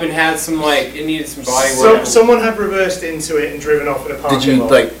up and had some like it needed some body work. Someone had reversed into it and driven off in a parking lot. Did you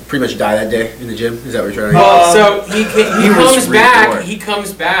like pretty much die that day in the gym? Is that what you're trying to Well, so he comes back. He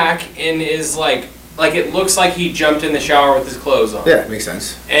comes back and is like like it looks like he jumped in the shower with his clothes on. Yeah, it makes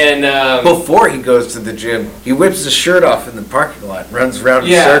sense. And before he goes to the gym, he whips his shirt off in the parking lot, and runs around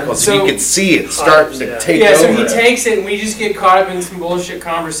in circles, so you can see it starting to take over. So he takes it, and we just get caught up in some bullshit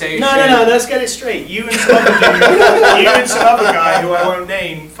conversation. No, let's get it straight. You and some other guy who I won't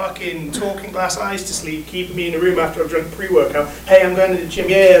name, fucking talking glass eyes to sleep, keeping me in the room after I've drunk pre-workout. Hey, I'm going to the gym.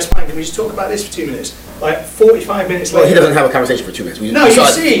 Yeah, that's fine. Can we just talk about this for 2 minutes? Like 45 minutes later. Well, he doesn't have a conversation for 2 minutes. No, you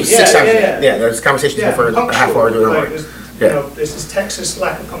see. Yeah, there's conversations for a half hour to an hour. You know, this is Texas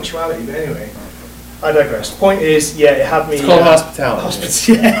lack of punctuality, but anyway, I digress. Point is, it had me... It's called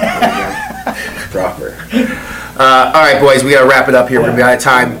hospitality. Proper. All right, boys, we got to wrap it up here. We're going to be out of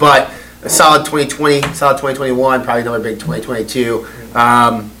time, but a solid 2020, solid 2021, probably another big 2022.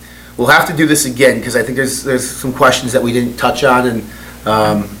 We'll have to do this again because I think there's some questions that we didn't touch on, and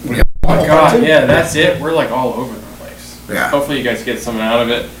oh my god, yeah, that's it. We're like all over the place. Yeah. Hopefully you guys get something out of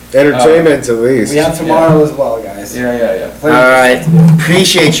it. Entertainment at least. We have tomorrow as well, guys. Yeah. All right.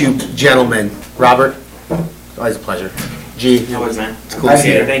 Appreciate you, gentlemen. Robert, always a pleasure. G. Always, man. It's cool to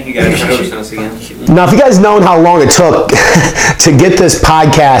see you. Thank you guys for hosting us again. Now, if you guys known how long it took to get this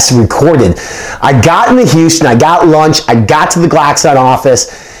podcast recorded, I got into Houston, I got lunch, I got to the Glaxon office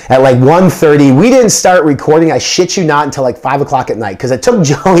at like 1:30. We didn't start recording, I shit you not, until like 5 o'clock at night because it took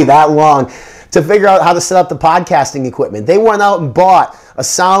Joey that long to figure out how to set up the podcasting equipment. They went out and bought a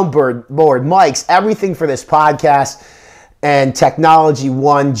soundboard, mics, everything for this podcast, and technology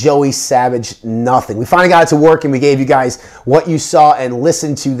won. Joey Savage, nothing. We finally got it to work, and we gave you guys what you saw and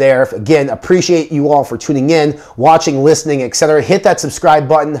listened to there. Again, appreciate you all for tuning in, watching, listening, etc. Hit that subscribe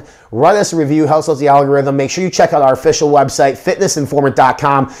button, write us a review, helps out the algorithm. Make sure you check out our official website,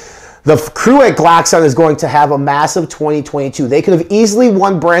 fitnessinformant.com. The crew at Glaxon is going to have a massive 2022. They could have easily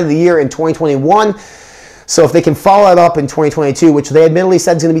won Brand of the Year in 2021. So if they can follow it up in 2022, which they admittedly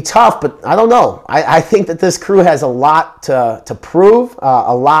said is going to be tough, but I don't know. I think that this crew has a lot to prove,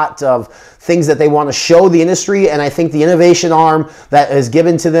 a lot of things that they want to show the industry, and I think the innovation arm that is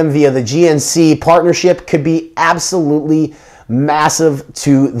given to them via the GNC partnership could be absolutely massive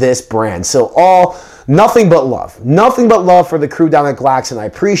to this brand. So nothing but love for the crew down at Glaxon. I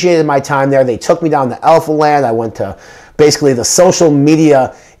appreciated my time there. They took me down to Alpha Land. I went to basically the social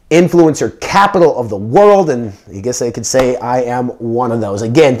media influencer capital of the world, and I guess I could say I am one of those.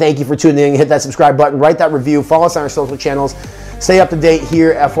 Again, thank you for tuning in. Hit that subscribe button, write that review, follow us on our social channels. Stay up to date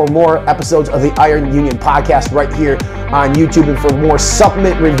here for more episodes of the Iron Union podcast right here on YouTube, and for more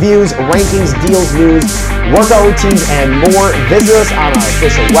supplement reviews, rankings, deals, news, workout routines, and more, visit us on our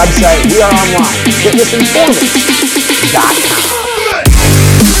official website. We are online, fitnessinformant.com.